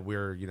show that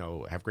we're,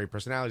 have great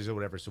personalities or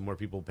whatever, so more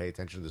people pay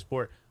attention to the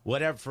sport.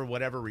 For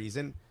whatever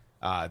reason.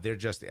 They're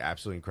just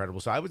absolutely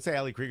incredible. So I would say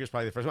Ali Krieger's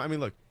probably the first one. I mean,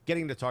 look,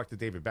 getting to talk to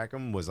David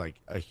Beckham was like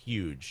a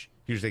huge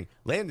thing.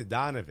 Landon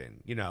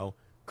Donovan,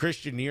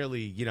 Christian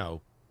Nearly,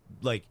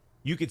 like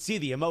you could see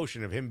the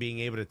emotion of him being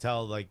able to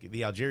tell like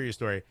the Algeria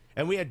story.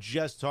 And we had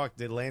just talked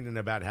to Landon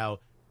about how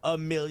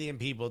 1 million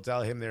people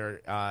tell him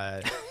their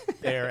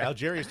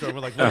Algeria story. We're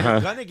like, well,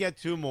 you're gonna get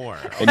 2 more.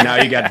 Okay? And now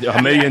you got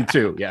 1 million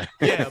too. Yeah.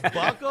 Yeah,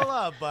 buckle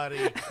up,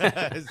 buddy.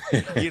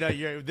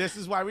 This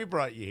is why we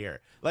brought you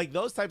here. Like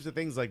those types of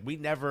things, like we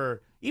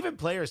never, even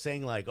players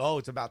saying like, oh,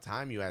 it's about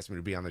time you asked me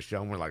to be on the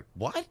show. And we're like,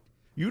 what?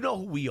 You know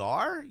who we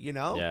are?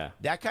 Yeah.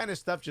 That kind of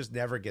stuff just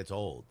never gets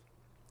old.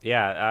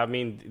 Yeah. I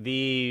mean,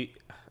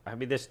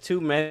 there's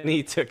too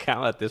many to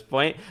count at this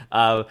point.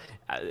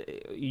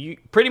 You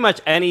pretty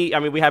much we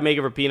had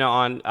Megan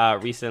Rapinoe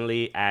on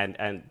recently,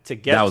 and to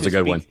get that was a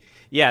good one.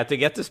 Yeah, to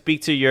get to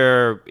speak to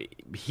your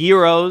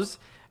heroes,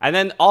 and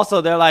then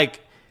also they're like,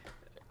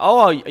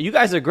 "Oh, you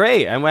guys are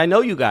great," and I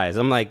know you guys.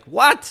 I'm like,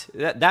 "What?"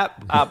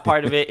 That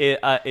part of it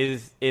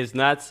is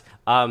nuts.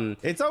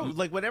 It's so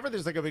like whenever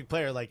there's like a big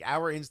player, like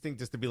our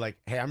instinct is to be like,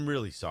 "Hey, I'm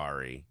really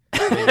sorry."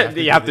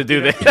 You have to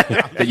do this.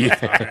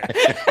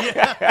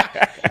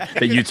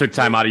 That you took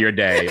time out of your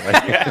day.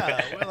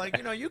 Yeah, we're like,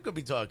 you could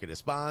be talking to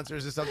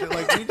sponsors or something.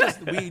 Like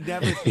we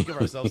never think of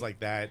ourselves like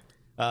that.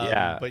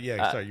 But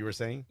sorry, you were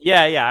saying?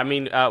 Yeah. I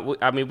mean,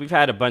 we've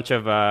had a bunch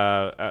of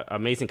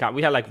amazing.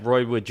 We had like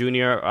Roy Wood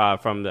Jr.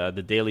 From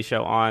the Daily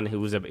Show on,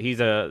 he's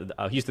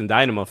a Houston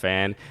Dynamo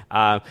fan.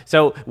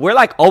 So we're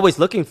like always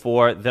looking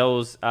for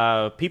those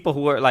people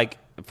who are like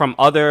from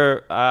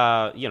other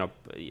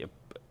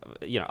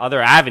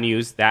other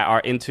avenues that are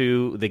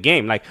into the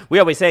game. Like we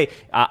always say,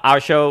 our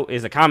show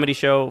is a comedy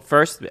show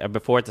first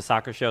before it's a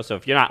soccer show. So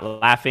if you're not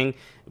laughing,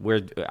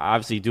 we're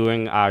obviously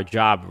doing our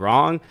job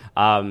wrong.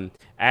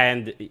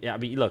 And I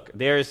mean, look,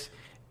 there's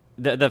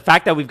the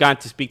fact that we've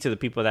gotten to speak to the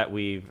people that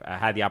we've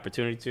had the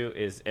opportunity to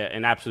is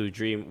an absolute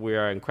dream. We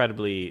are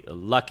incredibly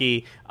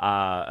lucky.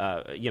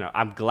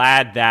 I'm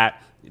glad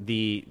that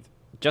it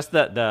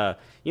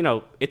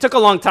took a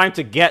long time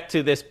to get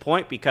to this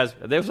point because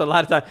there was a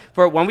lot of time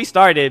for when we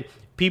started,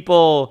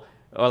 people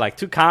are like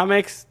 2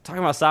 comics talking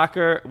about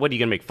soccer. What are you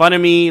going to make fun of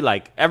me?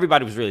 Like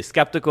everybody was really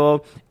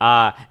skeptical.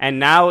 And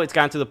now it's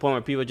gotten to the point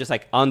where people just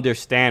like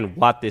understand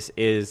what this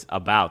is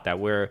about, that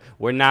we're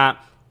not,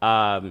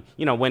 like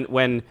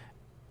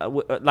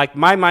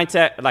my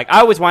mindset, like I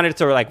always wanted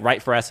to like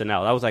write for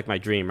SNL. That was like my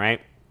dream.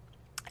 Right.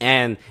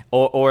 And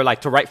or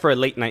like to write for a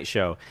late night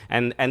show,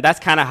 and that's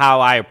kind of how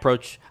I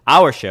approach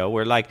our show.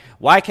 We're like,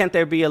 why can't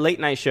there be a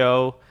late night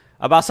show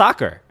about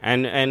soccer?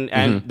 And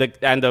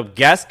the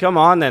guests come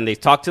on and they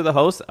talk to the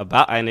host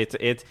about, and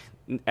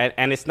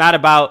it's not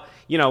about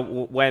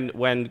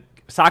when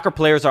soccer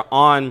players are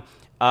on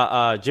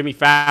Jimmy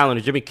Fallon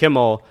or Jimmy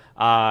Kimmel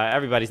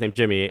everybody's named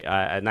Jimmy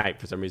at night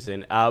for some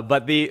reason.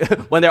 But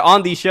when they're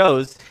on these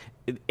shows,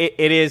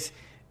 it is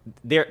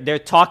they're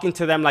talking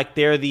to them like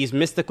they're these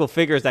mystical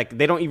figures, like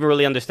they don't even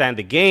really understand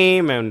the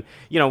game. And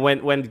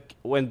when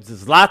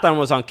Zlatan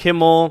was on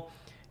Kimmel,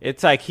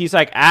 it's like he's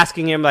like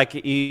asking him like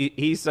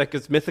he's like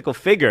this mythical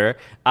figure,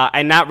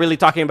 and not really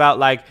talking about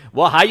like,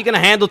 well, how are you gonna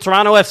handle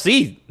Toronto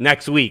FC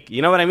next week?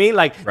 You know what I mean?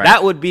 Like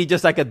that would be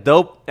just like a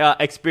dope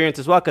experience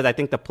as well, because I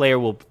think the player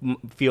will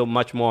feel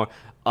much more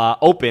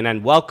open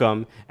and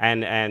welcome,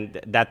 and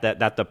that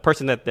the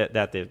person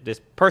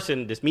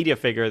this media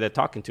figure they're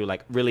talking to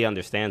like really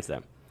understands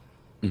them.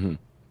 Mm-hmm.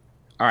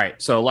 All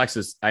right, so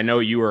Alexis, I know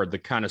you are the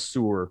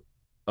connoisseur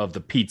of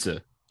the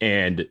pizza,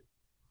 and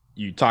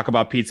you talk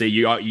about pizza.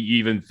 You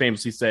even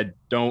famously said,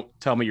 "Don't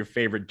tell me your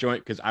favorite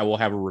joint because I will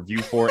have a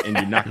review for it, and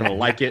you're not going to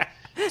like it."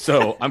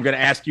 So I'm going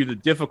to ask you the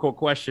difficult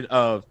question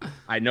of,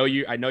 I know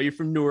you're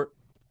from Newark.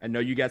 I know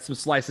you got some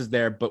slices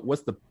there, but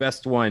what's the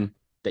best one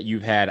that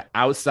you've had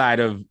outside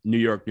of New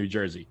York, New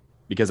Jersey?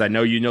 Because I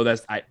know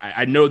that's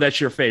I know that's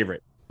your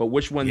favorite, but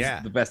which one's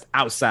the best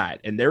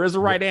outside? And there is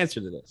a right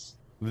answer to this.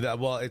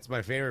 Well, it's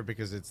my favorite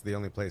because it's the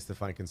only place to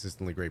find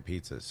consistently great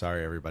pizza.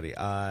 Sorry, everybody.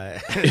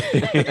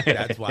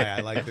 That's why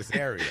I like this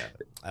area.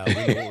 We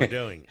know what we're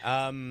doing.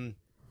 You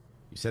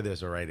said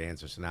there's a right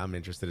answer, so now I'm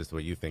interested as to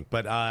what you think.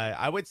 But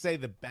I would say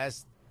the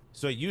best.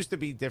 So it used to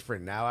be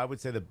different. Now I would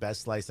say the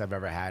best slice I've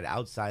ever had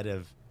outside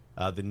of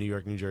the New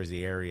York, New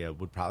Jersey area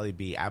would probably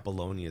be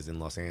Apollonia's in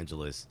Los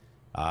Angeles.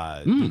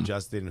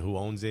 Justin, who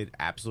owns it,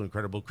 absolutely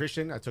incredible.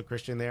 Christian, I took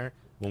Christian there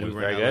when we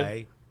were in LA.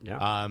 Good.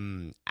 Yeah.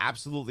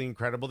 Absolutely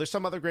incredible. There's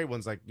some other great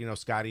ones like,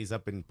 Scotty's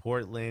up in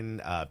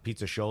Portland,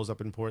 Pizza Show's up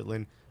in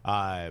Portland,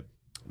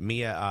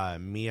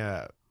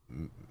 Mia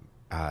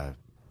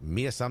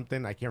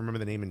something. I can't remember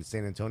the name in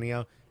San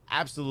Antonio.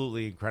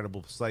 Absolutely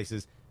incredible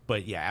slices.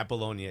 But yeah,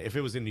 Apollonia, if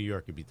it was in New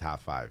York, it'd be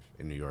top 5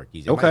 in New York.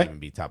 It might even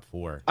be top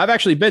 4. I've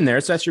actually been there,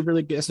 so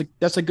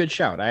that's a good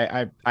shout.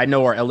 I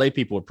know our LA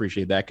people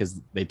appreciate that because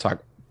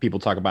people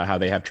talk about how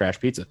they have trash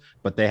pizza,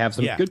 but they have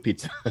some good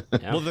pizza.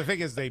 Well, the thing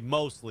is, they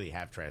mostly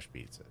have trash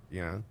pizza.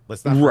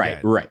 Let's not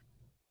forget. Right.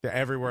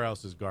 Everywhere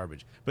else is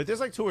garbage. But there's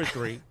like 2 or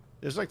 3.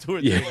 There's like 2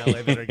 or 3 in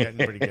LA that are getting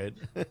pretty good.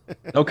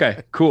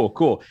 Okay,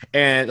 cool.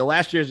 And the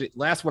last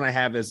one I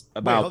have is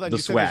about the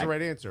swag. Said the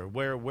right answer.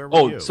 Where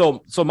were you?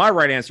 So my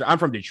right answer. I'm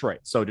from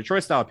Detroit. So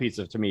Detroit style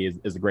pizza to me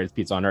is the greatest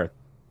pizza on earth.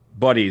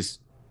 Buddies,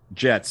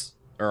 Jets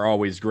are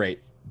always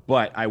great.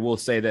 But I will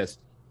say this: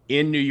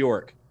 in New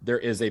York, there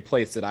is a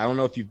place that I don't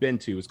know if you've been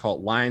to. It's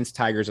called Lions,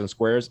 Tigers, and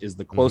Squares. Is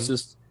the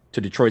closest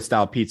to Detroit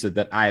style pizza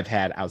that I have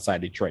had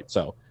outside Detroit.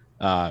 So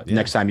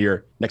next time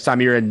you're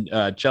in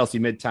Chelsea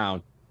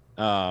Midtown.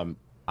 I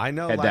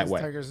know Lions,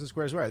 Tigers, and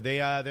Squares. Where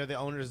they're the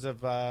owners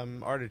of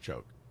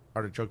Artichoke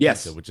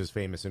Pizza, which is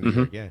famous in New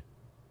York.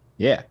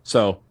 Yeah.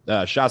 So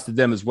shouts to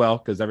them as well,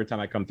 because every time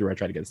I come through, I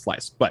try to get a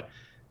slice. But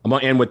I'm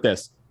gonna end with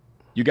this.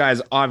 You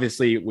guys,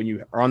 obviously, when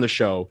you are on the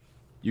show,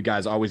 you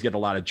guys always get a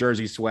lot of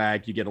Jersey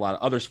swag. You get a lot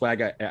of other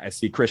swag. I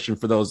see Christian,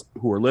 for those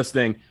who are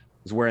listening,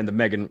 is wearing the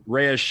Megan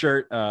Reyes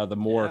shirt, the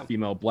more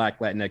female, Black,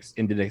 Latinx,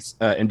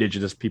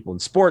 indigenous people in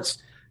sports,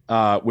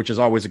 which is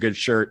always a good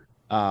shirt.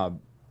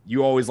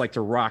 You always like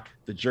to rock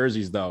the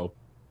jerseys, though.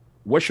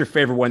 What's your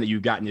favorite one that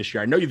you've gotten this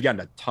year? I know you've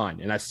gotten a ton,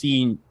 and I've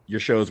seen your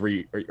shows or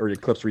your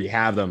clips where you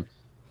have them.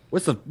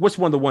 What's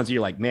one of the ones that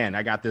you're like, man,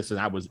 I got this,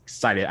 and I was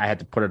excited. I had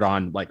to put it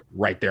on like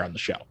right there on the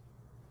show.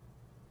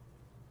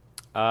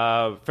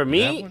 For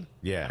me,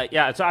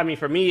 So I mean,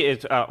 for me,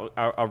 it's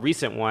a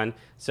recent one.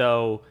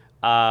 So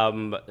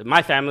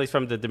my family's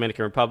from the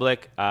Dominican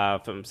Republic,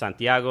 from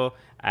Santiago,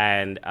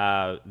 and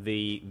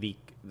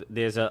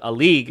there's a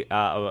league,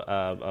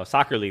 a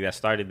soccer league that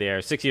started there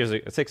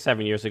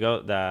 6-7 years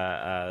ago,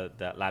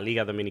 the La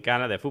Liga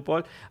Dominicana de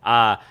Fútbol,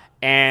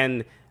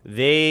 and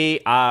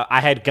I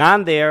had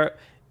gone there.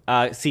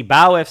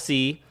 Cibao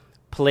FC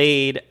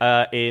played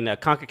in a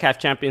CONCACAF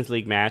Champions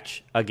League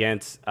match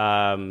against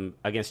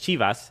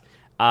Chivas.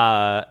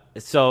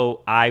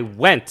 So I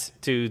went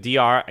to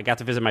DR. I got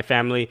to visit my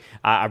family.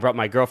 I brought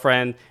my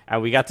girlfriend,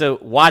 and we got to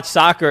watch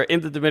soccer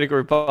in the Dominican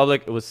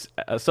Republic. It was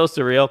so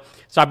surreal.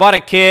 So I bought a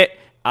kit.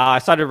 I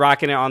started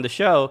rocking it on the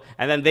show,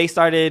 and then they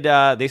started.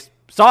 They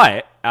saw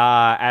it,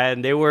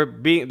 and they were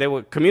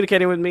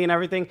communicating with me and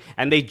everything.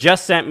 And they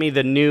just sent me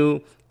the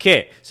new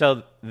kit.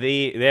 So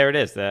there it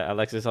is.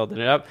 Alexis holding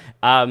it up.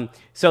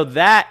 So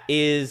that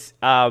is,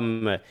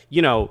 there's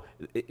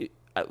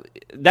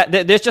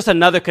just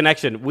another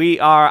connection. We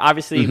are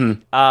obviously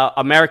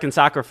American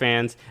soccer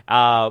fans,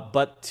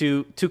 but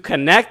to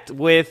connect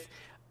with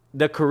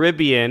the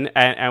Caribbean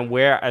and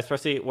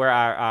especially where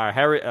our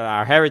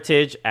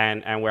heritage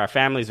and where our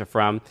families are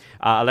from.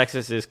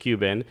 Alexis is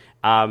Cuban,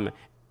 and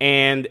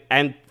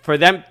for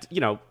them,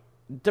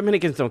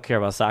 Dominicans don't care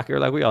about soccer.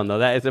 Like, we all know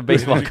that. It's a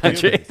baseball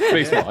country.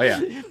 Baseball,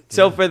 yeah.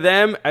 So for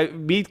them,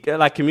 me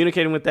like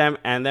communicating with them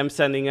and them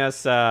sending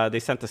us, they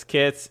sent us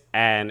kits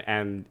and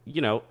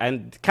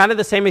kind of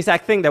the same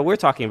exact thing that we're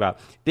talking about.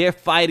 They're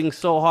fighting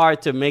so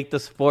hard to make the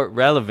sport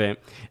relevant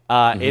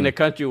in a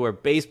country where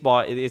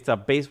it's a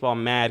baseball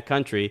mad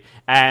country.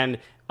 And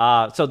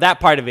so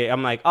that part of it,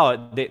 I'm like,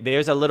 oh,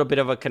 there's a little bit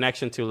of a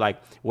connection to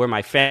like where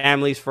my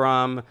family's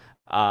from,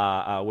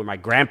 where my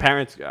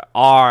grandparents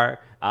are,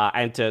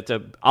 and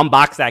to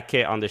unbox that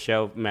kit on the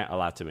show meant a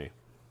lot to me.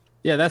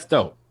 Yeah, that's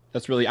dope.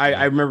 That's really,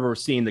 I remember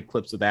seeing the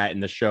clips of that in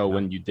the show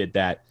when you did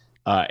that.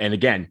 And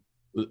again,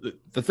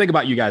 the thing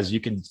about you guys, you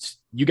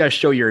guys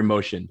show your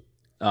emotion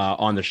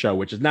on the show,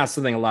 which is not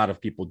something a lot of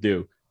people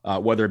do,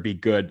 whether it be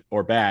good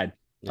or bad.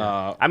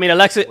 Yeah. I mean,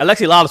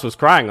 Alexi Lawless was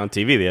crying on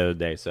TV the other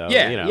day, so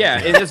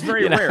it's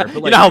very rare.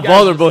 But like, how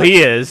vulnerable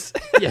he is.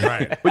 Yeah,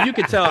 right. But you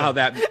could tell how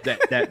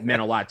that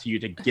meant a lot to you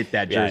to get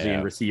that jersey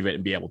and receive it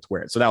and be able to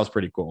wear it. So that was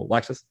pretty cool.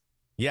 Alexis?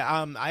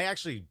 Yeah,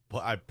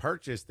 I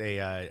purchased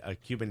a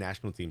Cuban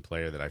national team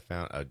player that I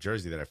found, a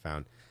jersey that I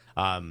found.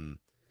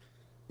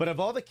 But of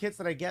all the kits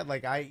that I get,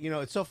 like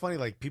it's so funny.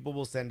 Like people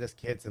will send us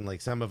kits, and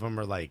like some of them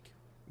are like,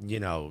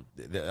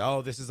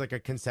 this is like a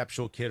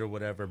conceptual kit or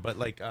whatever. But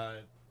like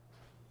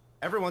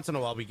every once in a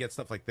while we get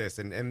stuff like this,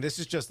 and this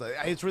is just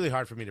it's really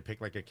hard for me to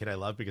pick like a kit I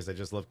love because I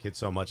just love kids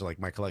so much. Like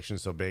my collection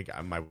is so big.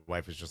 My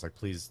wife is just like,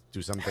 please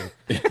do something.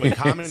 But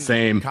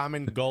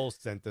Common Goal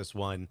sent this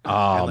one.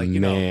 Oh, and,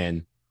 like,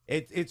 man.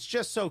 It's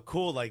just so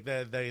cool, like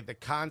the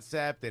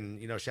concept,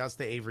 and shouts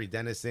to Avery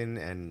Dennison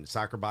and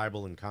Soccer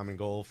Bible and Common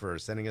Goal for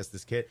sending us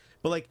this kit.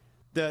 But like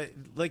the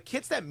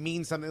kits that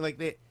mean something, like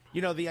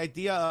the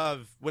idea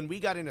of when we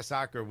got into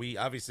soccer, we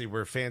obviously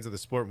were fans of the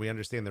sport and we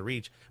understand the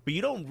reach, but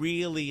you don't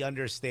really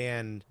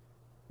understand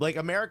like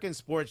American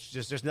sports.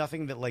 Just there's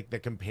nothing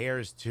that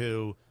compares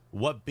to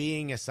what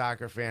being a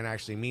soccer fan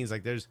actually means.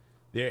 Like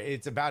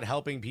it's about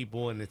helping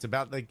people, and it's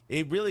about like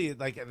it really,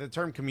 like the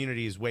term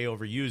community is way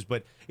overused,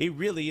 but it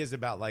really is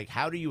about like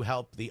how do you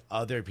help the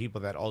other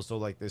people that also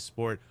like this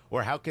sport,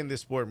 or how can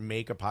this sport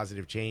make a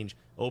positive change?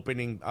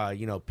 Opening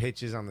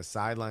pitches on the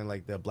sideline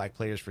like the Black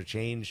Players for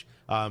Change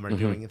are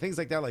doing, and things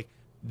like that. Like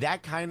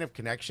that kind of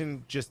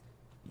connection, just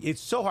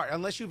it's so hard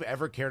unless you've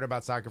ever cared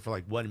about soccer for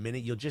like 1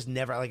 minute. You'll just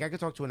never, like I could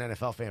talk to an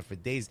NFL fan for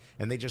days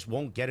and they just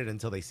won't get it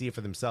until they see it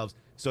for themselves.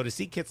 So to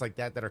see kits like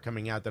that are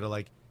coming out that are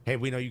like, hey,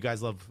 we know you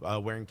guys love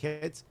wearing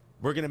kits,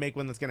 we're gonna make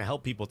one that's gonna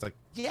help people. It's like,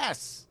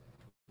 yes,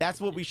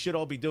 that's what we should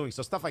all be doing.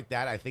 So stuff like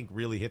that I think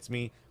really hits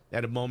me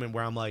at a moment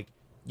where I'm like,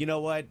 you know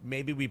what,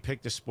 maybe we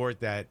picked a sport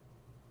that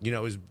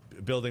is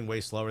building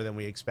way slower than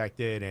we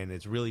expected, and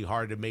it's really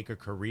hard to make a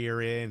career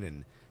in,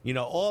 and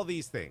all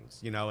these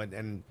things,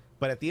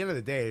 but at the end of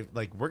the day,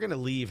 like we're gonna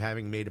leave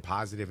having made a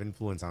positive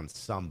influence on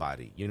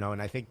somebody,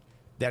 and I think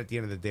that at the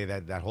end of the day,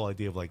 that whole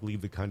idea of like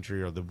leave the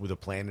country or the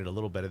planet a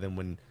little better than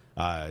when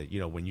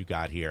when you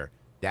got here,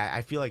 that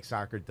I feel like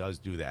soccer does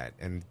do that,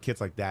 and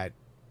kits like that,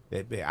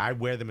 I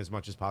wear them as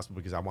much as possible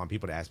because I want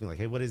people to ask me like,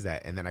 hey, what is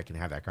that, and then I can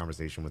have that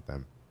conversation with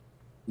them.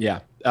 Yeah,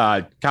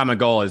 Common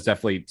Goal is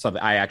definitely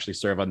something. I actually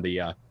serve on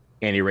the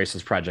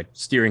Anti-Racist Project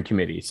steering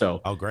committee, so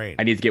great.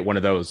 I need to get one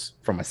of those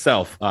for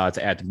myself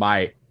to add to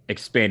my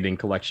expanding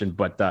collection.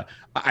 But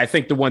I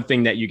think the one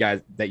thing that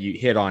you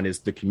hit on is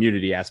the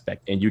community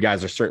aspect, and you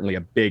guys are certainly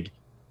a big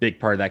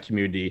part of that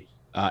community,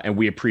 and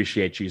we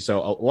appreciate you.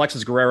 So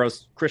Alexis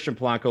Guerreros, Christian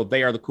Polanco,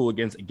 they are the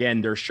Cooligans. Again,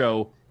 their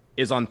show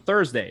is on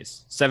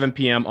Thursdays, 7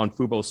 p.m. on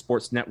Fubo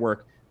Sports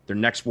Network. Their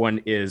next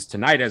one is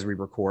tonight as we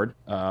record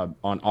on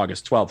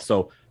August 12th.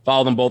 So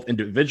follow them both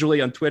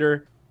individually on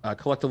Twitter,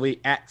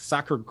 collectively at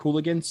Soccer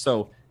Cooligans.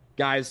 So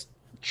guys,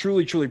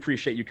 truly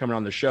appreciate you coming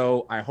on the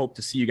show. I hope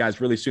to see you guys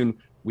really soon.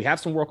 We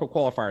have some World Cup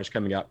qualifiers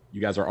coming up.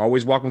 You guys are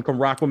always welcome to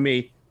come rock with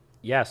me.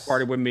 Yes.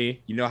 Party with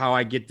me. You know how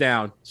I get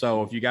down.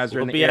 So if you guys are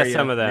in the area, we'll be at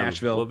some of them.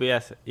 Nashville. We'll be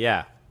at,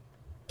 yeah.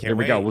 There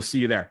we go. We'll see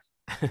you there.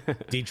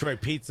 Detroit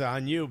pizza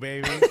on you,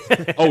 baby.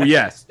 Oh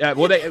yes.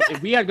 Well,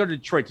 if we had to go to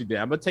Detroit today,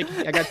 I got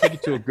to take you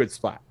to a good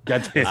spot.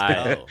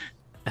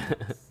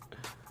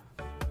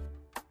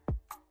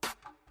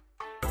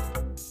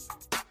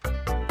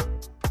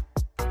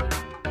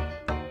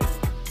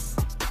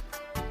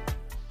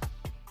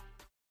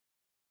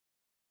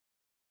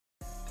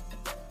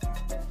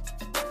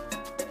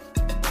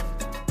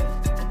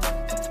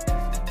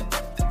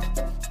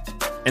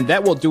 And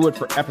that will do it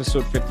for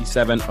episode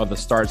 57 of the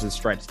Stars and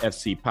Stripes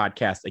FC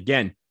podcast.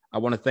 Again, I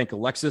want to thank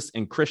Alexis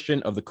and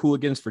Christian of the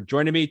Cooligans for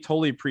joining me.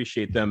 Totally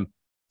appreciate them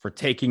for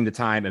taking the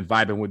time and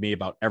vibing with me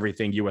about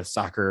everything U.S.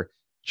 soccer,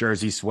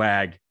 jersey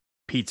swag,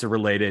 pizza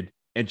related,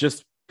 and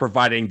just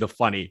providing the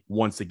funny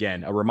once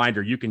again. A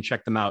reminder, you can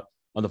check them out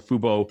on the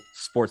Fubo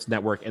Sports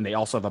Network, and they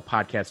also have a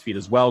podcast feed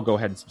as well. Go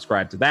ahead and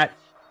subscribe to that.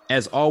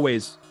 As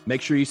always,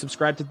 make sure you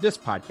subscribe to this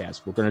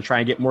podcast. We're going to try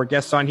and get more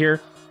guests on here.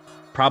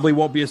 Probably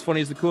won't be as funny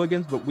as the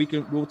Cooligans, but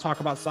we'll talk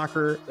about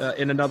soccer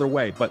in another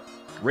way. But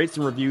rates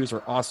and reviews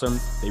are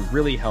awesome. They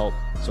really help.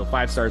 So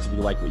 5 stars if you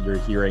like what you're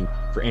hearing.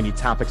 For any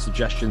topic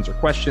suggestions or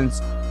questions,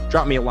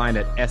 drop me a line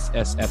at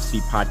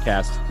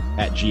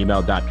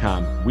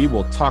ssfcpodcast@gmail.com. We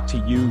will talk to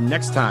you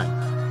next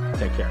time.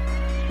 Take care.